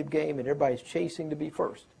competitive game, and everybody's chasing to be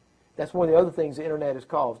first. That's one of the other things the internet has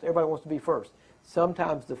caused. Everybody wants to be first.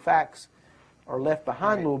 Sometimes the facts are left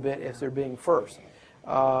behind a little bit as they're being first.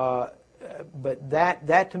 But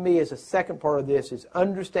that to me is a second part of this, is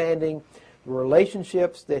understanding the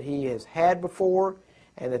relationships that he has had before,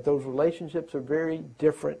 and that those relationships are very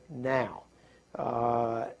different now,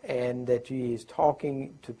 and that he is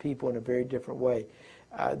talking to people in a very different way.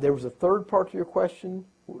 There was a third part to your question.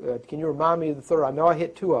 Can you remind me of the third? I know I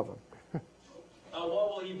hit two of them.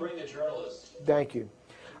 What will he bring the journalists? Thank you.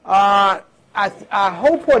 I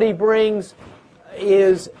hope what he brings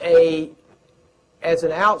is as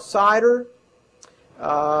an outsider,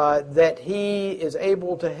 that he is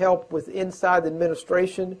able to help with inside the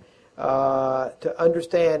administration to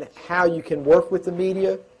understand how you can work with the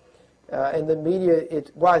media. And the media,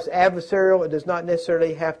 while it's adversarial, it does not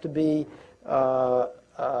necessarily have to be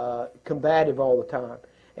combative all the time.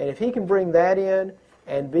 And if he can bring that in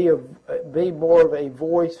and be more of a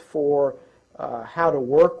voice for how to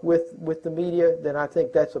work with the media, then I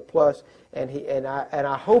think that's a plus. And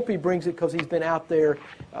I hope he brings it, because he's been out there,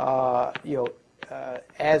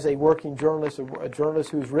 as a working journalist, a journalist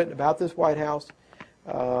who's written about this White House,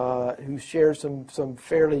 who shares some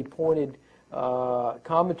fairly pointed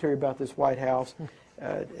commentary about this White House,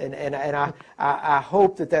 and I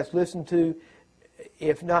hope that that's listened to.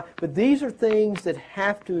 If not, but these are things that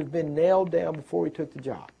have to have been nailed down before he took the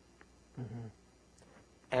job. Mm-hmm.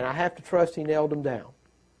 And I have to trust he nailed them down,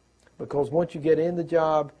 because once you get in the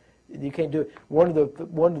job, you can't do it. One of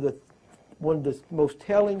the one of the most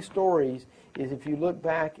telling stories is if you look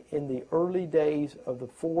back in the early days of the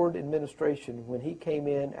Ford administration when he came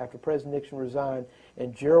in after President Nixon resigned,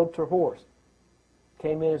 and Gerald Terhorst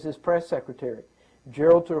came in as his press secretary.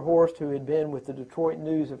 Gerald Terhorst, who had been with the Detroit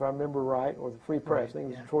News, if I remember right, or the Free Press, I think it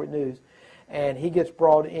was Detroit News, and he gets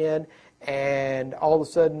brought in, and all of a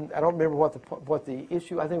sudden, I don't remember what the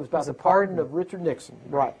issue, I think it was about the pardon of Richard Nixon,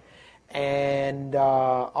 right? And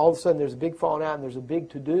all of a sudden, there's a big falling out, and there's a big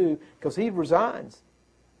to-do, because he resigns.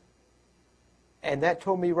 And that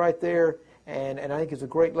told me right there, and I think it's a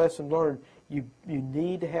great lesson learned, you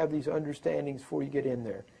need to have these understandings before you get in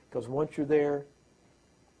there, because once you're there,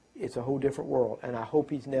 it's a whole different world, and I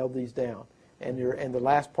hope he's nailed these down. And the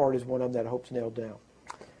last part is one of them that I hope's nailed down.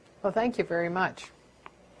 Well, thank you very much.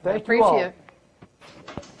 Thank you all. Appreciate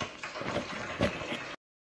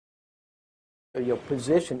it.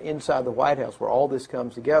 Position inside the White House where all this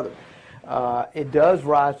comes together. It does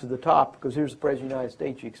rise to the top because here's the President of the United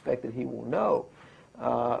States. You expect that he will know.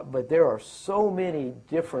 But there are so many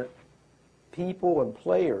different people and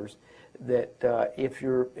players that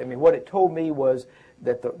what it told me was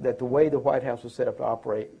that the way the White House was set up to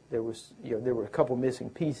operate, there were a couple missing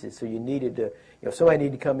pieces. So you needed to, somebody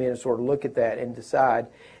needed to come in and sort of look at that and decide.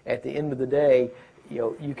 At the end of the day,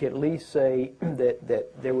 you can at least say that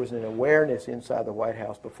there was an awareness inside the White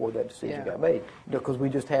House before that decision got made. Because we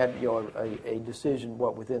just had a decision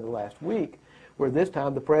within the last week where this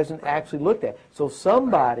time the president actually looked at it. So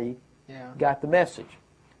somebody got the message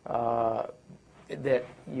that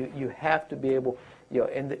you have to be able.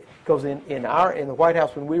 Because in the White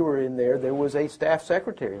House when we were in there was a staff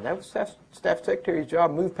secretary, and that was staff secretary's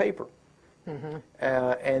job, move paper. Mm-hmm.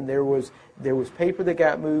 And there was paper that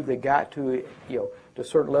got moved that got to to a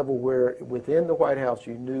certain level where within the White House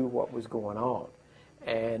you knew what was going on,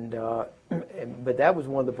 but that was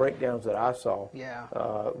one of the breakdowns that I saw.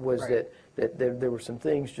 Was that there were some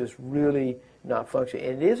things just really not functioning,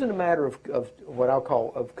 and it isn't a matter of what I'll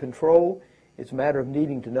call of control. It's a matter of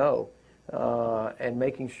needing to know. And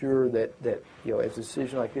making sure that as a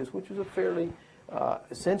decision like this, which was a fairly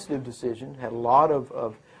sensitive decision, had a lot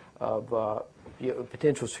of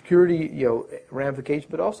potential security ramifications,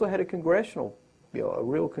 but also had a congressional, a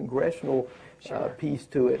real congressional piece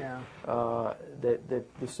to it. That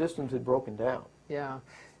the systems had broken down.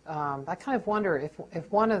 I kind of wonder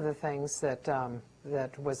if one of the things that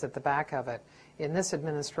was at the back of it in this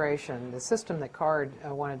administration, the system that Card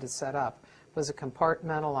wanted to set up was a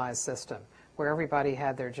compartmentalized system where everybody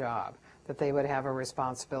had their job, that they would have a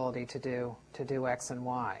responsibility to do X and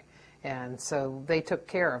Y. And so they took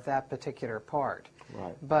care of that particular part.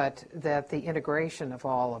 Right. But that the integration of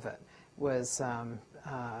all of it was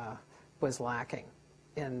lacking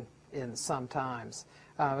in some times.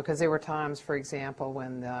 Because there were times, for example,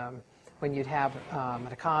 when you'd have an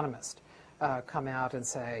economist come out and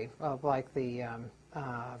say, like the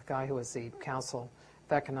guy who was the Council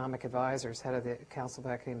of Economic Advisors, head of the Council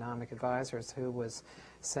of Economic Advisors, who was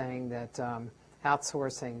saying that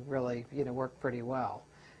outsourcing really worked pretty well.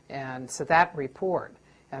 And so that report,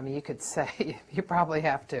 you could say, you probably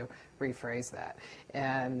have to rephrase that.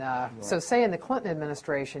 And so say in the Clinton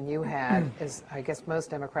administration you had, as I guess most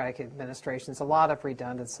Democratic administrations, a lot of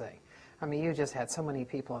redundancy. You just had so many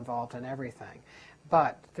people involved in everything.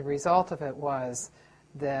 But the result of it was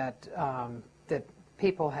that that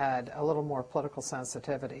people had a little more political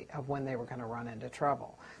sensitivity of when they were going to run into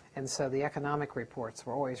trouble. And so the economic reports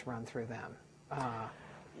were always run through them. But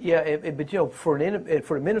for an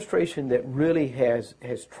administration that really has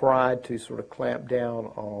tried to sort of clamp down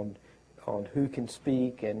on who can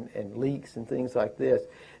speak and leaks and things like this,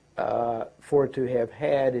 for it to have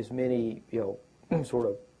had as many sort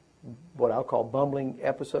of what I'll call bumbling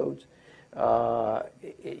episodes,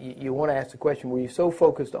 you want to ask the question: were you so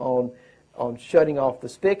focused on shutting off the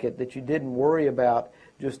spigot that you didn't worry about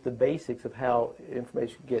just the basics of how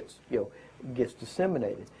information gets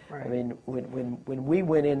disseminated? Right. When we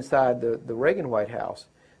went inside the Reagan White House,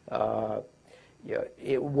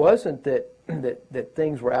 it wasn't that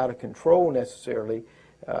things were out of control necessarily.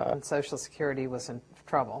 And Social Security was in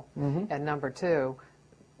trouble. Mm-hmm. And number two,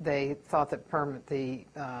 they thought that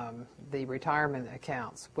the retirement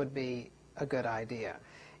accounts would be a good idea.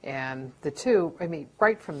 And the two,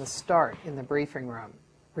 right from the start in the briefing room,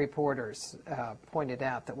 reporters pointed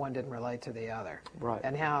out that one didn't relate to the other. Right.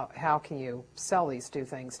 And how can you sell these two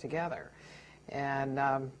things together?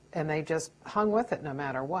 And they just hung with it no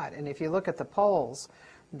matter what. And if you look at the polls,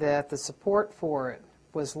 that the support for it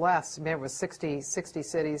was less. Remember, it was 60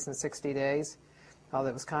 cities in 60 days. Well,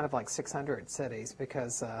 it was kind of like 600 cities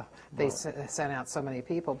because they sent out so many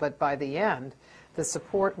people. But by the end, the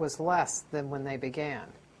support was less than when they began.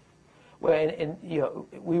 Well, and you know,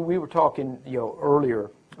 we were talking, you know,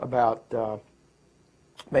 earlier about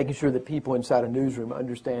making sure that people inside a newsroom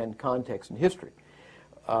understand context and history.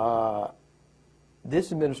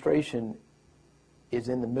 This administration is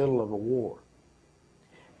in the middle of a war.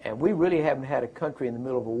 And we really haven't had a country in the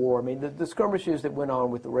middle of a war. I mean, the skirmishes that went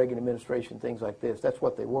on with the Reagan administration, things like this, that's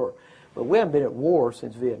what they were. But we haven't been at war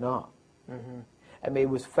since Vietnam. Mm-hmm. I mean, it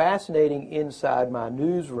was fascinating inside my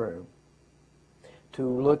newsroom to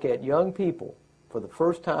look at young people for the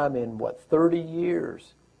first time in, 30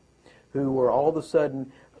 years, who were all of a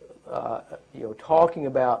sudden, you know, talking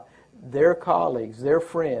about their colleagues, their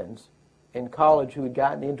friends in college who had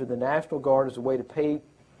gotten into the National Guard as a way to pay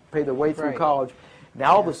their way through college.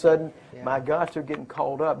 Now all of a sudden, my gosh, they're getting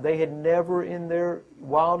called up. They had never in their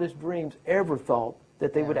wildest dreams ever thought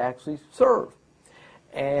that they would actually serve.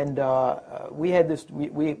 And we had this,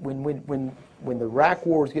 when the Iraq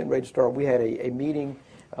War was getting ready to start, we had a meeting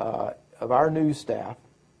of our news staff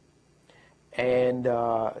and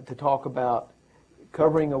to talk about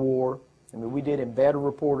covering a war. I mean, we did embed a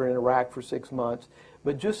reporter in Iraq for 6 months,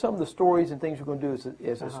 but just some of the stories and things we're going to do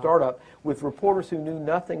as a startup with reporters who knew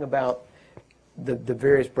nothing about the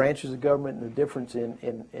various branches of government and the difference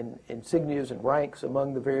in insignias and ranks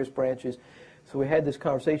among the various branches. So we had this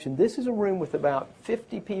conversation. This is a room with about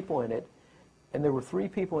 50 people in it, and there were 3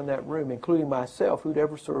 people in that room, including myself, who'd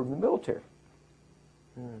ever served in the military.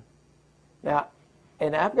 Now,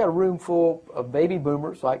 and I've got a room full of baby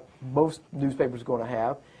boomers, like most newspapers are going to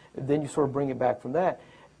have. Then you sort of bring it back from that.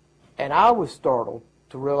 And I was startled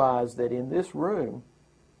to realize that in this room,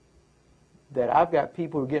 that I've got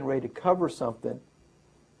people who are getting ready to cover something,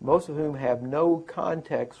 most of whom have no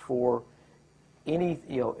context for any,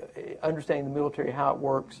 you know, understanding the military, how it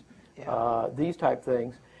works, these type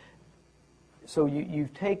things. So you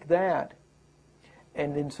take that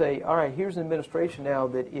and then say, all right, here's an administration now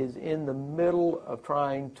that is in the middle of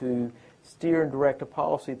trying to steer and direct a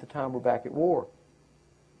policy at the time we're back at war.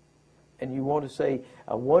 And you want to say,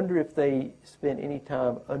 I wonder if they spent any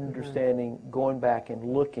time understanding, going back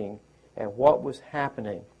and looking at what was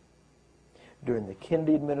happening during the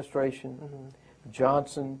Kennedy administration,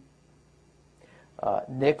 Johnson,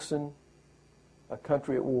 Nixon, a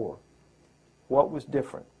country at war. What was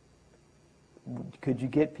different? Could you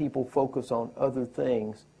get people focused on other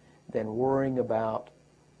things than worrying about,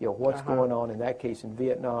 you know, what's going on, in that case in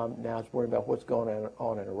Vietnam, now it's worrying about what's going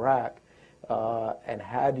on in Iraq, and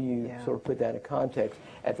how do you sort of put that in context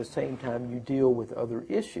at the same time you deal with other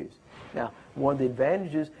issues. Now, one of the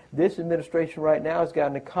advantages, this administration right now has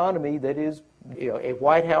got an economy that is, you know, a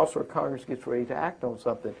White House or Congress gets ready to act on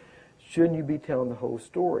something. Shouldn't you be telling the whole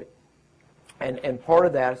story? And part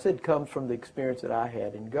of that, I said, comes from the experience that I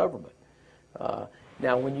had in government.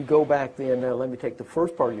 Now, when you go back then, let me take the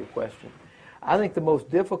first part of your question. I think the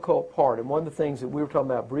most difficult part, and one of the things that we were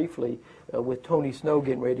talking about briefly with Tony Snow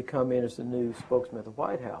getting ready to come in as the new spokesman of the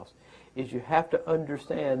White House, is you have to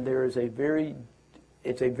understand there is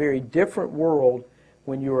it's a very different world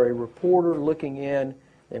when you're a reporter looking in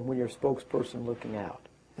than when you're a spokesperson looking out.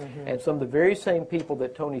 And some of the very same people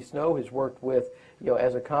that Tony Snow has worked with, you know,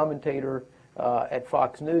 as a commentator at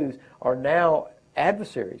Fox News are now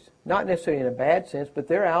adversaries, not necessarily in a bad sense, but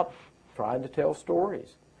they're out trying to tell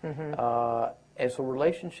stories. And so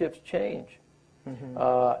relationships change.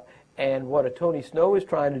 And what a Tony Snow is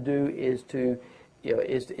trying to do is to, you know,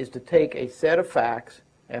 is to take a set of facts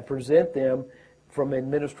and present them from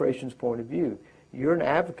administration's point of view. You're an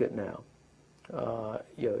advocate now.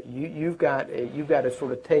 You know, you've got to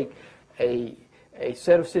sort of take a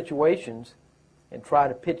set of situations and try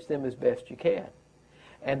to pitch them as best you can.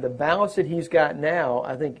 And the balance that he's got now,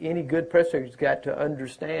 I think any good press secretary's got to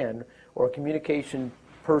understand, or a communication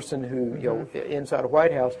person who, you know, inside a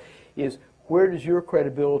White House, is where does your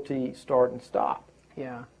credibility start and stop?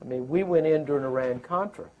 Yeah. I mean, we went in during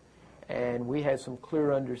Iran-Contra, and we had some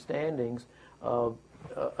clear understandings of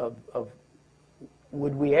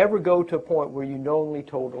would we ever go to a point where you knowingly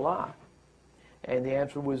told a lie? And the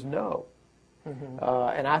answer was no.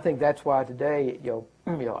 And I think that's why today,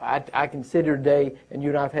 I consider today, and you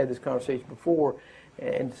and I have had this conversation before,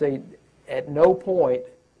 and say at no point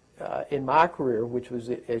in my career, which was,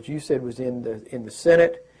 as you said, was in the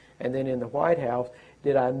Senate and then in the White House,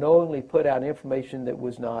 did I knowingly put out information that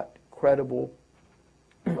was not credible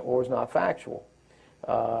or was not factual.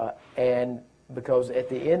 And because at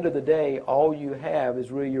the end of the day, all you have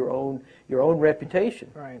is really your own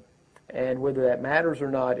reputation. Right. And whether that matters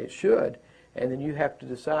or not, it should. And then you have to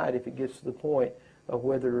decide if it gets to the point of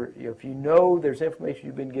whether, if you know there's information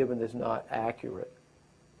you've been given that's not accurate,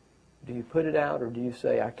 do you put it out or do you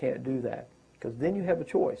say, I can't do that? Because then you have a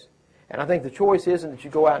choice. And I think the choice isn't that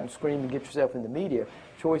you go out and scream and get yourself in the media.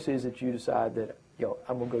 The choice is that you decide that,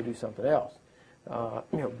 I'm going to go do something else.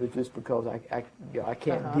 But just because I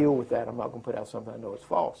can't deal with that, I'm not going to put out something I know is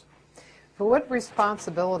false. But what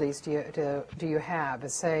responsibilities do you have,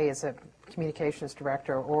 as a communications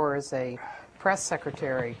director or as a press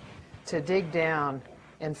secretary, to dig down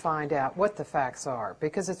and find out what the facts are?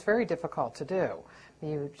 Because it's very difficult to do.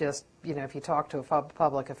 You just, if you talk to a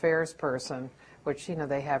public affairs person, which,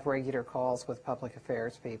 they have regular calls with public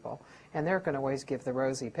affairs people, and they're going to always give the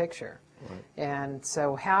rosy picture. Right. And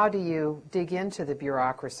so how do you dig into the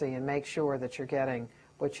bureaucracy and make sure that you're getting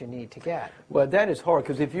what you need to get? Well, that is hard,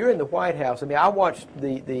 because if you're in the White House, I watched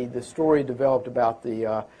the story developed about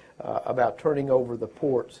about turning over the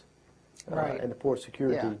ports right. and the port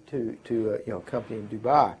security to a company in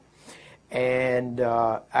Dubai, and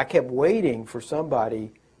I kept waiting for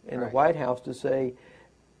somebody in the White House to say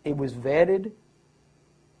it was vetted.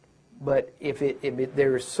 But if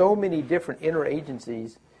there are so many different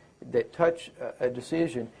interagencies that touch a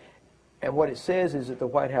decision, and what it says is that the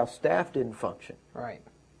White House staff didn't function. Right.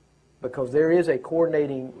 Because there is a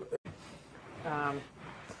coordinating.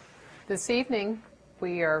 This evening,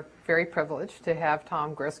 we are very privileged to have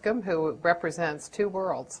Tom Griscom, who represents two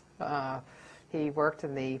worlds. He worked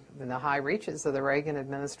in the high reaches of the Reagan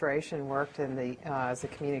administration, worked as a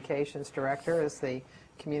communications director, as the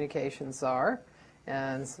communications czar,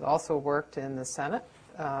 and also worked in the Senate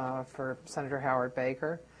for Senator Howard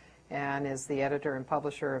Baker, and is the editor and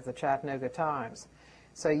publisher of the Chattanooga Times.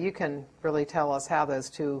 So you can really tell us how those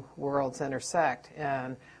two worlds intersect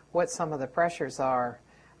and what some of the pressures are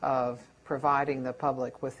of providing the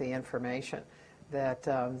public with the information that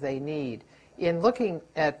they need. In looking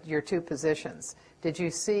at your two positions, did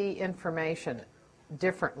you see information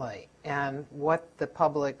differently and what the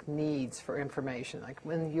public needs for information? Like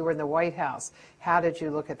when you were in the White House, how did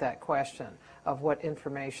you look at that question of what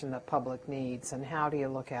information the public needs, and how do you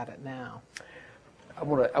look at it now? I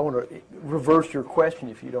want to reverse your question,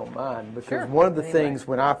 if you don't mind, because sure. One of the things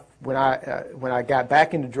when I got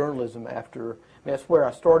back into journalism after, that's where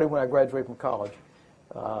I started when I graduated from college,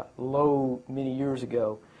 many years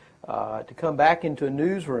ago, to come back into a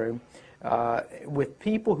newsroom with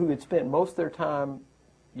people who had spent most of their time,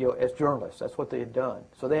 as journalists. That's what they had done.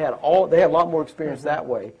 So they had a lot more experience that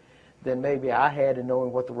way than maybe I had in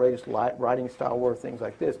knowing what the latest writing style were, things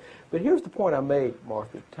like this. But here's the point I made,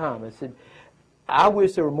 Martha, at the time. I said, I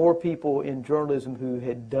wish there were more people in journalism who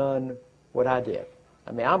had done what I did.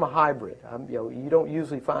 I'm a hybrid. You don't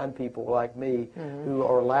usually find people like me who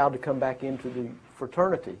are allowed to come back into the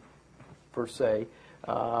fraternity, per se.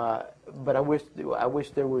 But I wish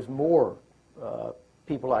there was more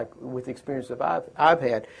people with experience that I've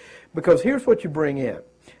had, because here's what you bring in: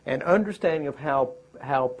 an understanding of how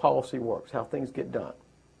policy works, how things get done,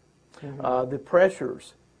 the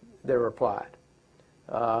pressures that are applied,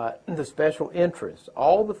 the special interests,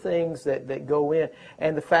 all the things that go in,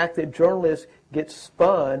 and the fact that journalists get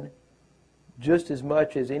spun just as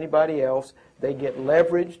much as anybody else. They get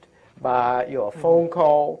leveraged by a phone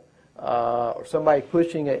call or somebody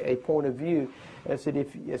pushing a point of view. I said,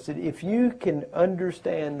 if you can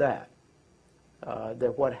understand that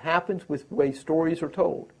what happens with the way stories are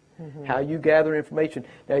told, how you gather information.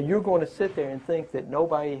 Now you're going to sit there and think that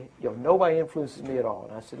nobody influences me at all.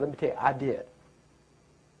 And I said, let me tell you, I did.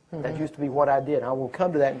 That used to be what I did. I will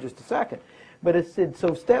come to that in just a second. But it said,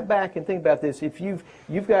 so step back and think about this. If you've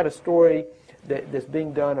got a story that's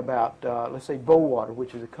being done about, let's say, Bowater,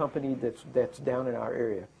 which is a company that's down in our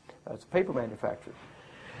area. It's a paper manufacturer.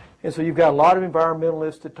 And so you've got a lot of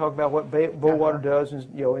environmentalists that talk about what Bowater does,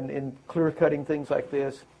 in clear-cutting things like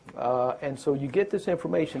this. And so you get this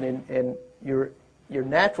information, and your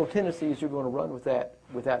natural tendency is you're going to run with that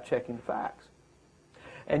without checking the facts.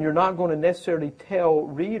 And you're not going to necessarily tell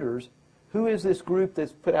readers, who is this group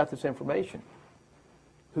that's put out this information?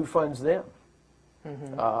 Who funds them?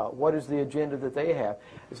 What is the agenda that they have?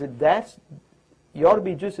 I said, you ought to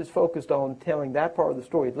be just as focused on telling that part of the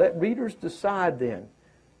story. Let readers decide then,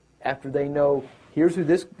 after they know, here's who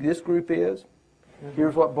this group is,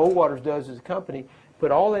 here's what Bowater does as a company,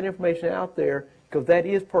 put all that information out there, because that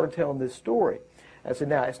is part of telling this story. I said,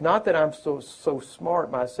 now, it's not that I'm so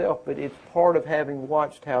smart myself, but it's part of having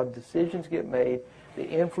watched how decisions get made, the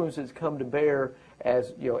influences come to bear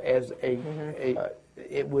it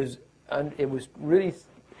was really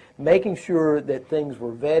making sure that things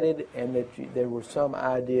were vetted and that there was some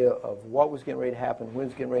idea of what was getting ready to happen, when it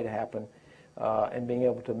was getting ready to happen, and being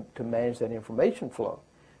able to manage that information flow.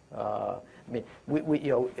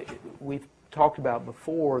 We've talked about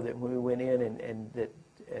before that when we went in and that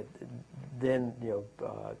then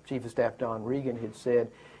Chief of Staff Don Reagan had said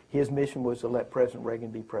his mission was to let President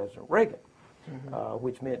Reagan be President Reagan,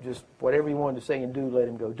 which meant just whatever he wanted to say and do, let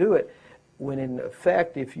him go do it. When in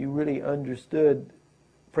effect, if you really understood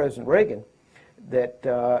President Reagan, that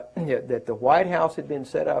that the White House had been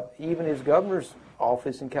set up, even his governor's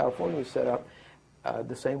office in California was set up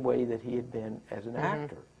the same way that he had been as an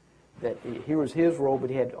actor. That here was his role, but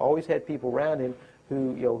he had always had people around him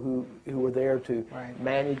who were there to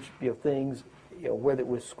manage things, whether it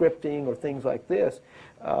was scripting or things like this.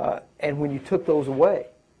 And when you took those away,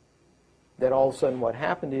 that all of a sudden what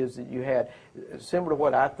happened is that you had, similar to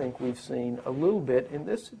what I think we've seen a little bit in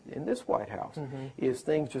this White House, is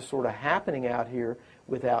things just sort of happening out here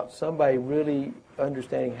without somebody really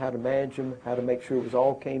understanding how to manage them, how to make sure it was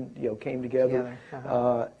all came together,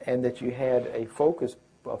 and that you had a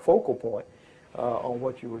focal point on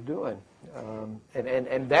what you were doing.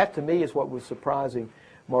 And that to me is what was surprising,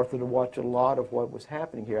 Martha, to watch a lot of what was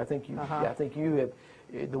happening here. I think you have,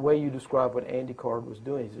 the way you describe what Andy Card was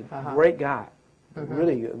doing, he's a great guy,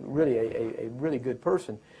 really a really good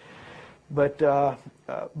person. But a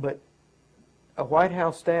White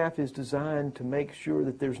House staff is designed to make sure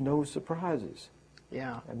that there's no surprises.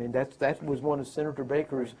 Yeah. I mean, that was one of Senator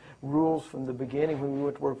Baker's rules from the beginning when we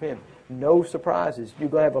went to work with him. No surprises. You're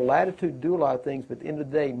going to have a latitude to do a lot of things, but at the end of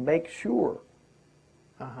the day, make sure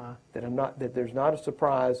that there's not a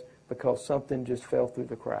surprise because something just fell through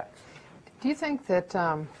the cracks. Do you think that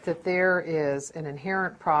that there is an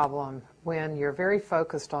inherent problem when you're very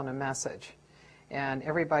focused on a message and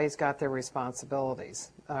everybody's got their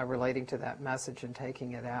responsibilities relating to that message and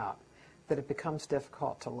taking it out, that it becomes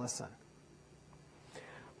difficult to listen?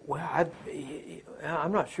 Well,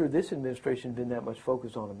 I'm not sure this administration has been that much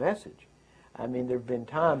focused on a message. I mean, there have been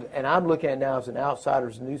times, and I'm looking at it now as an outsider,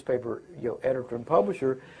 as a newspaper editor and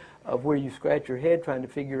publisher, of where you scratch your head trying to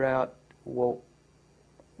figure out, well,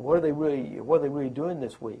 what are they really doing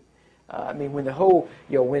this week? I mean, when the whole,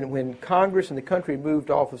 when Congress and the country moved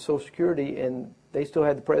off of Social Security, and they still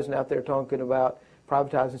had the president out there talking about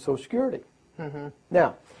privatizing Social Security.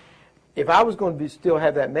 Now, if I was going to still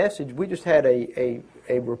have that message, we just had a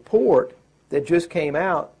report that just came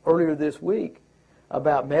out earlier this week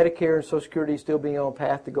about Medicare and Social Security still being on a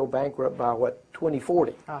path to go bankrupt by,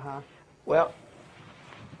 2040. Well,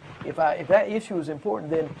 if that issue is important,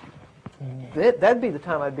 then that'd be the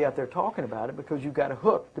time I'd be out there talking about it, because you've got a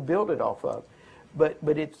hook to build it off of. But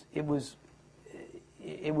it was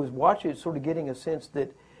watching it, sort of getting a sense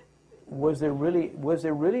that was there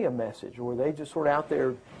really a message, or were they just sort of out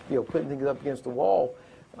there, putting things up against the wall,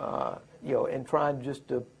 and trying just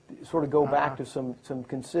to sort of go back to some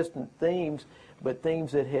consistent themes, but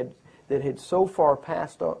themes that had so far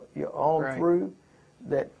passed on through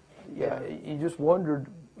that you just wondered,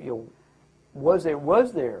 was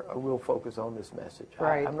there a real focus on this message?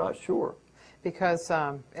 Right. I'm not sure. Because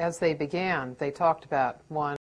as they began, they talked about one.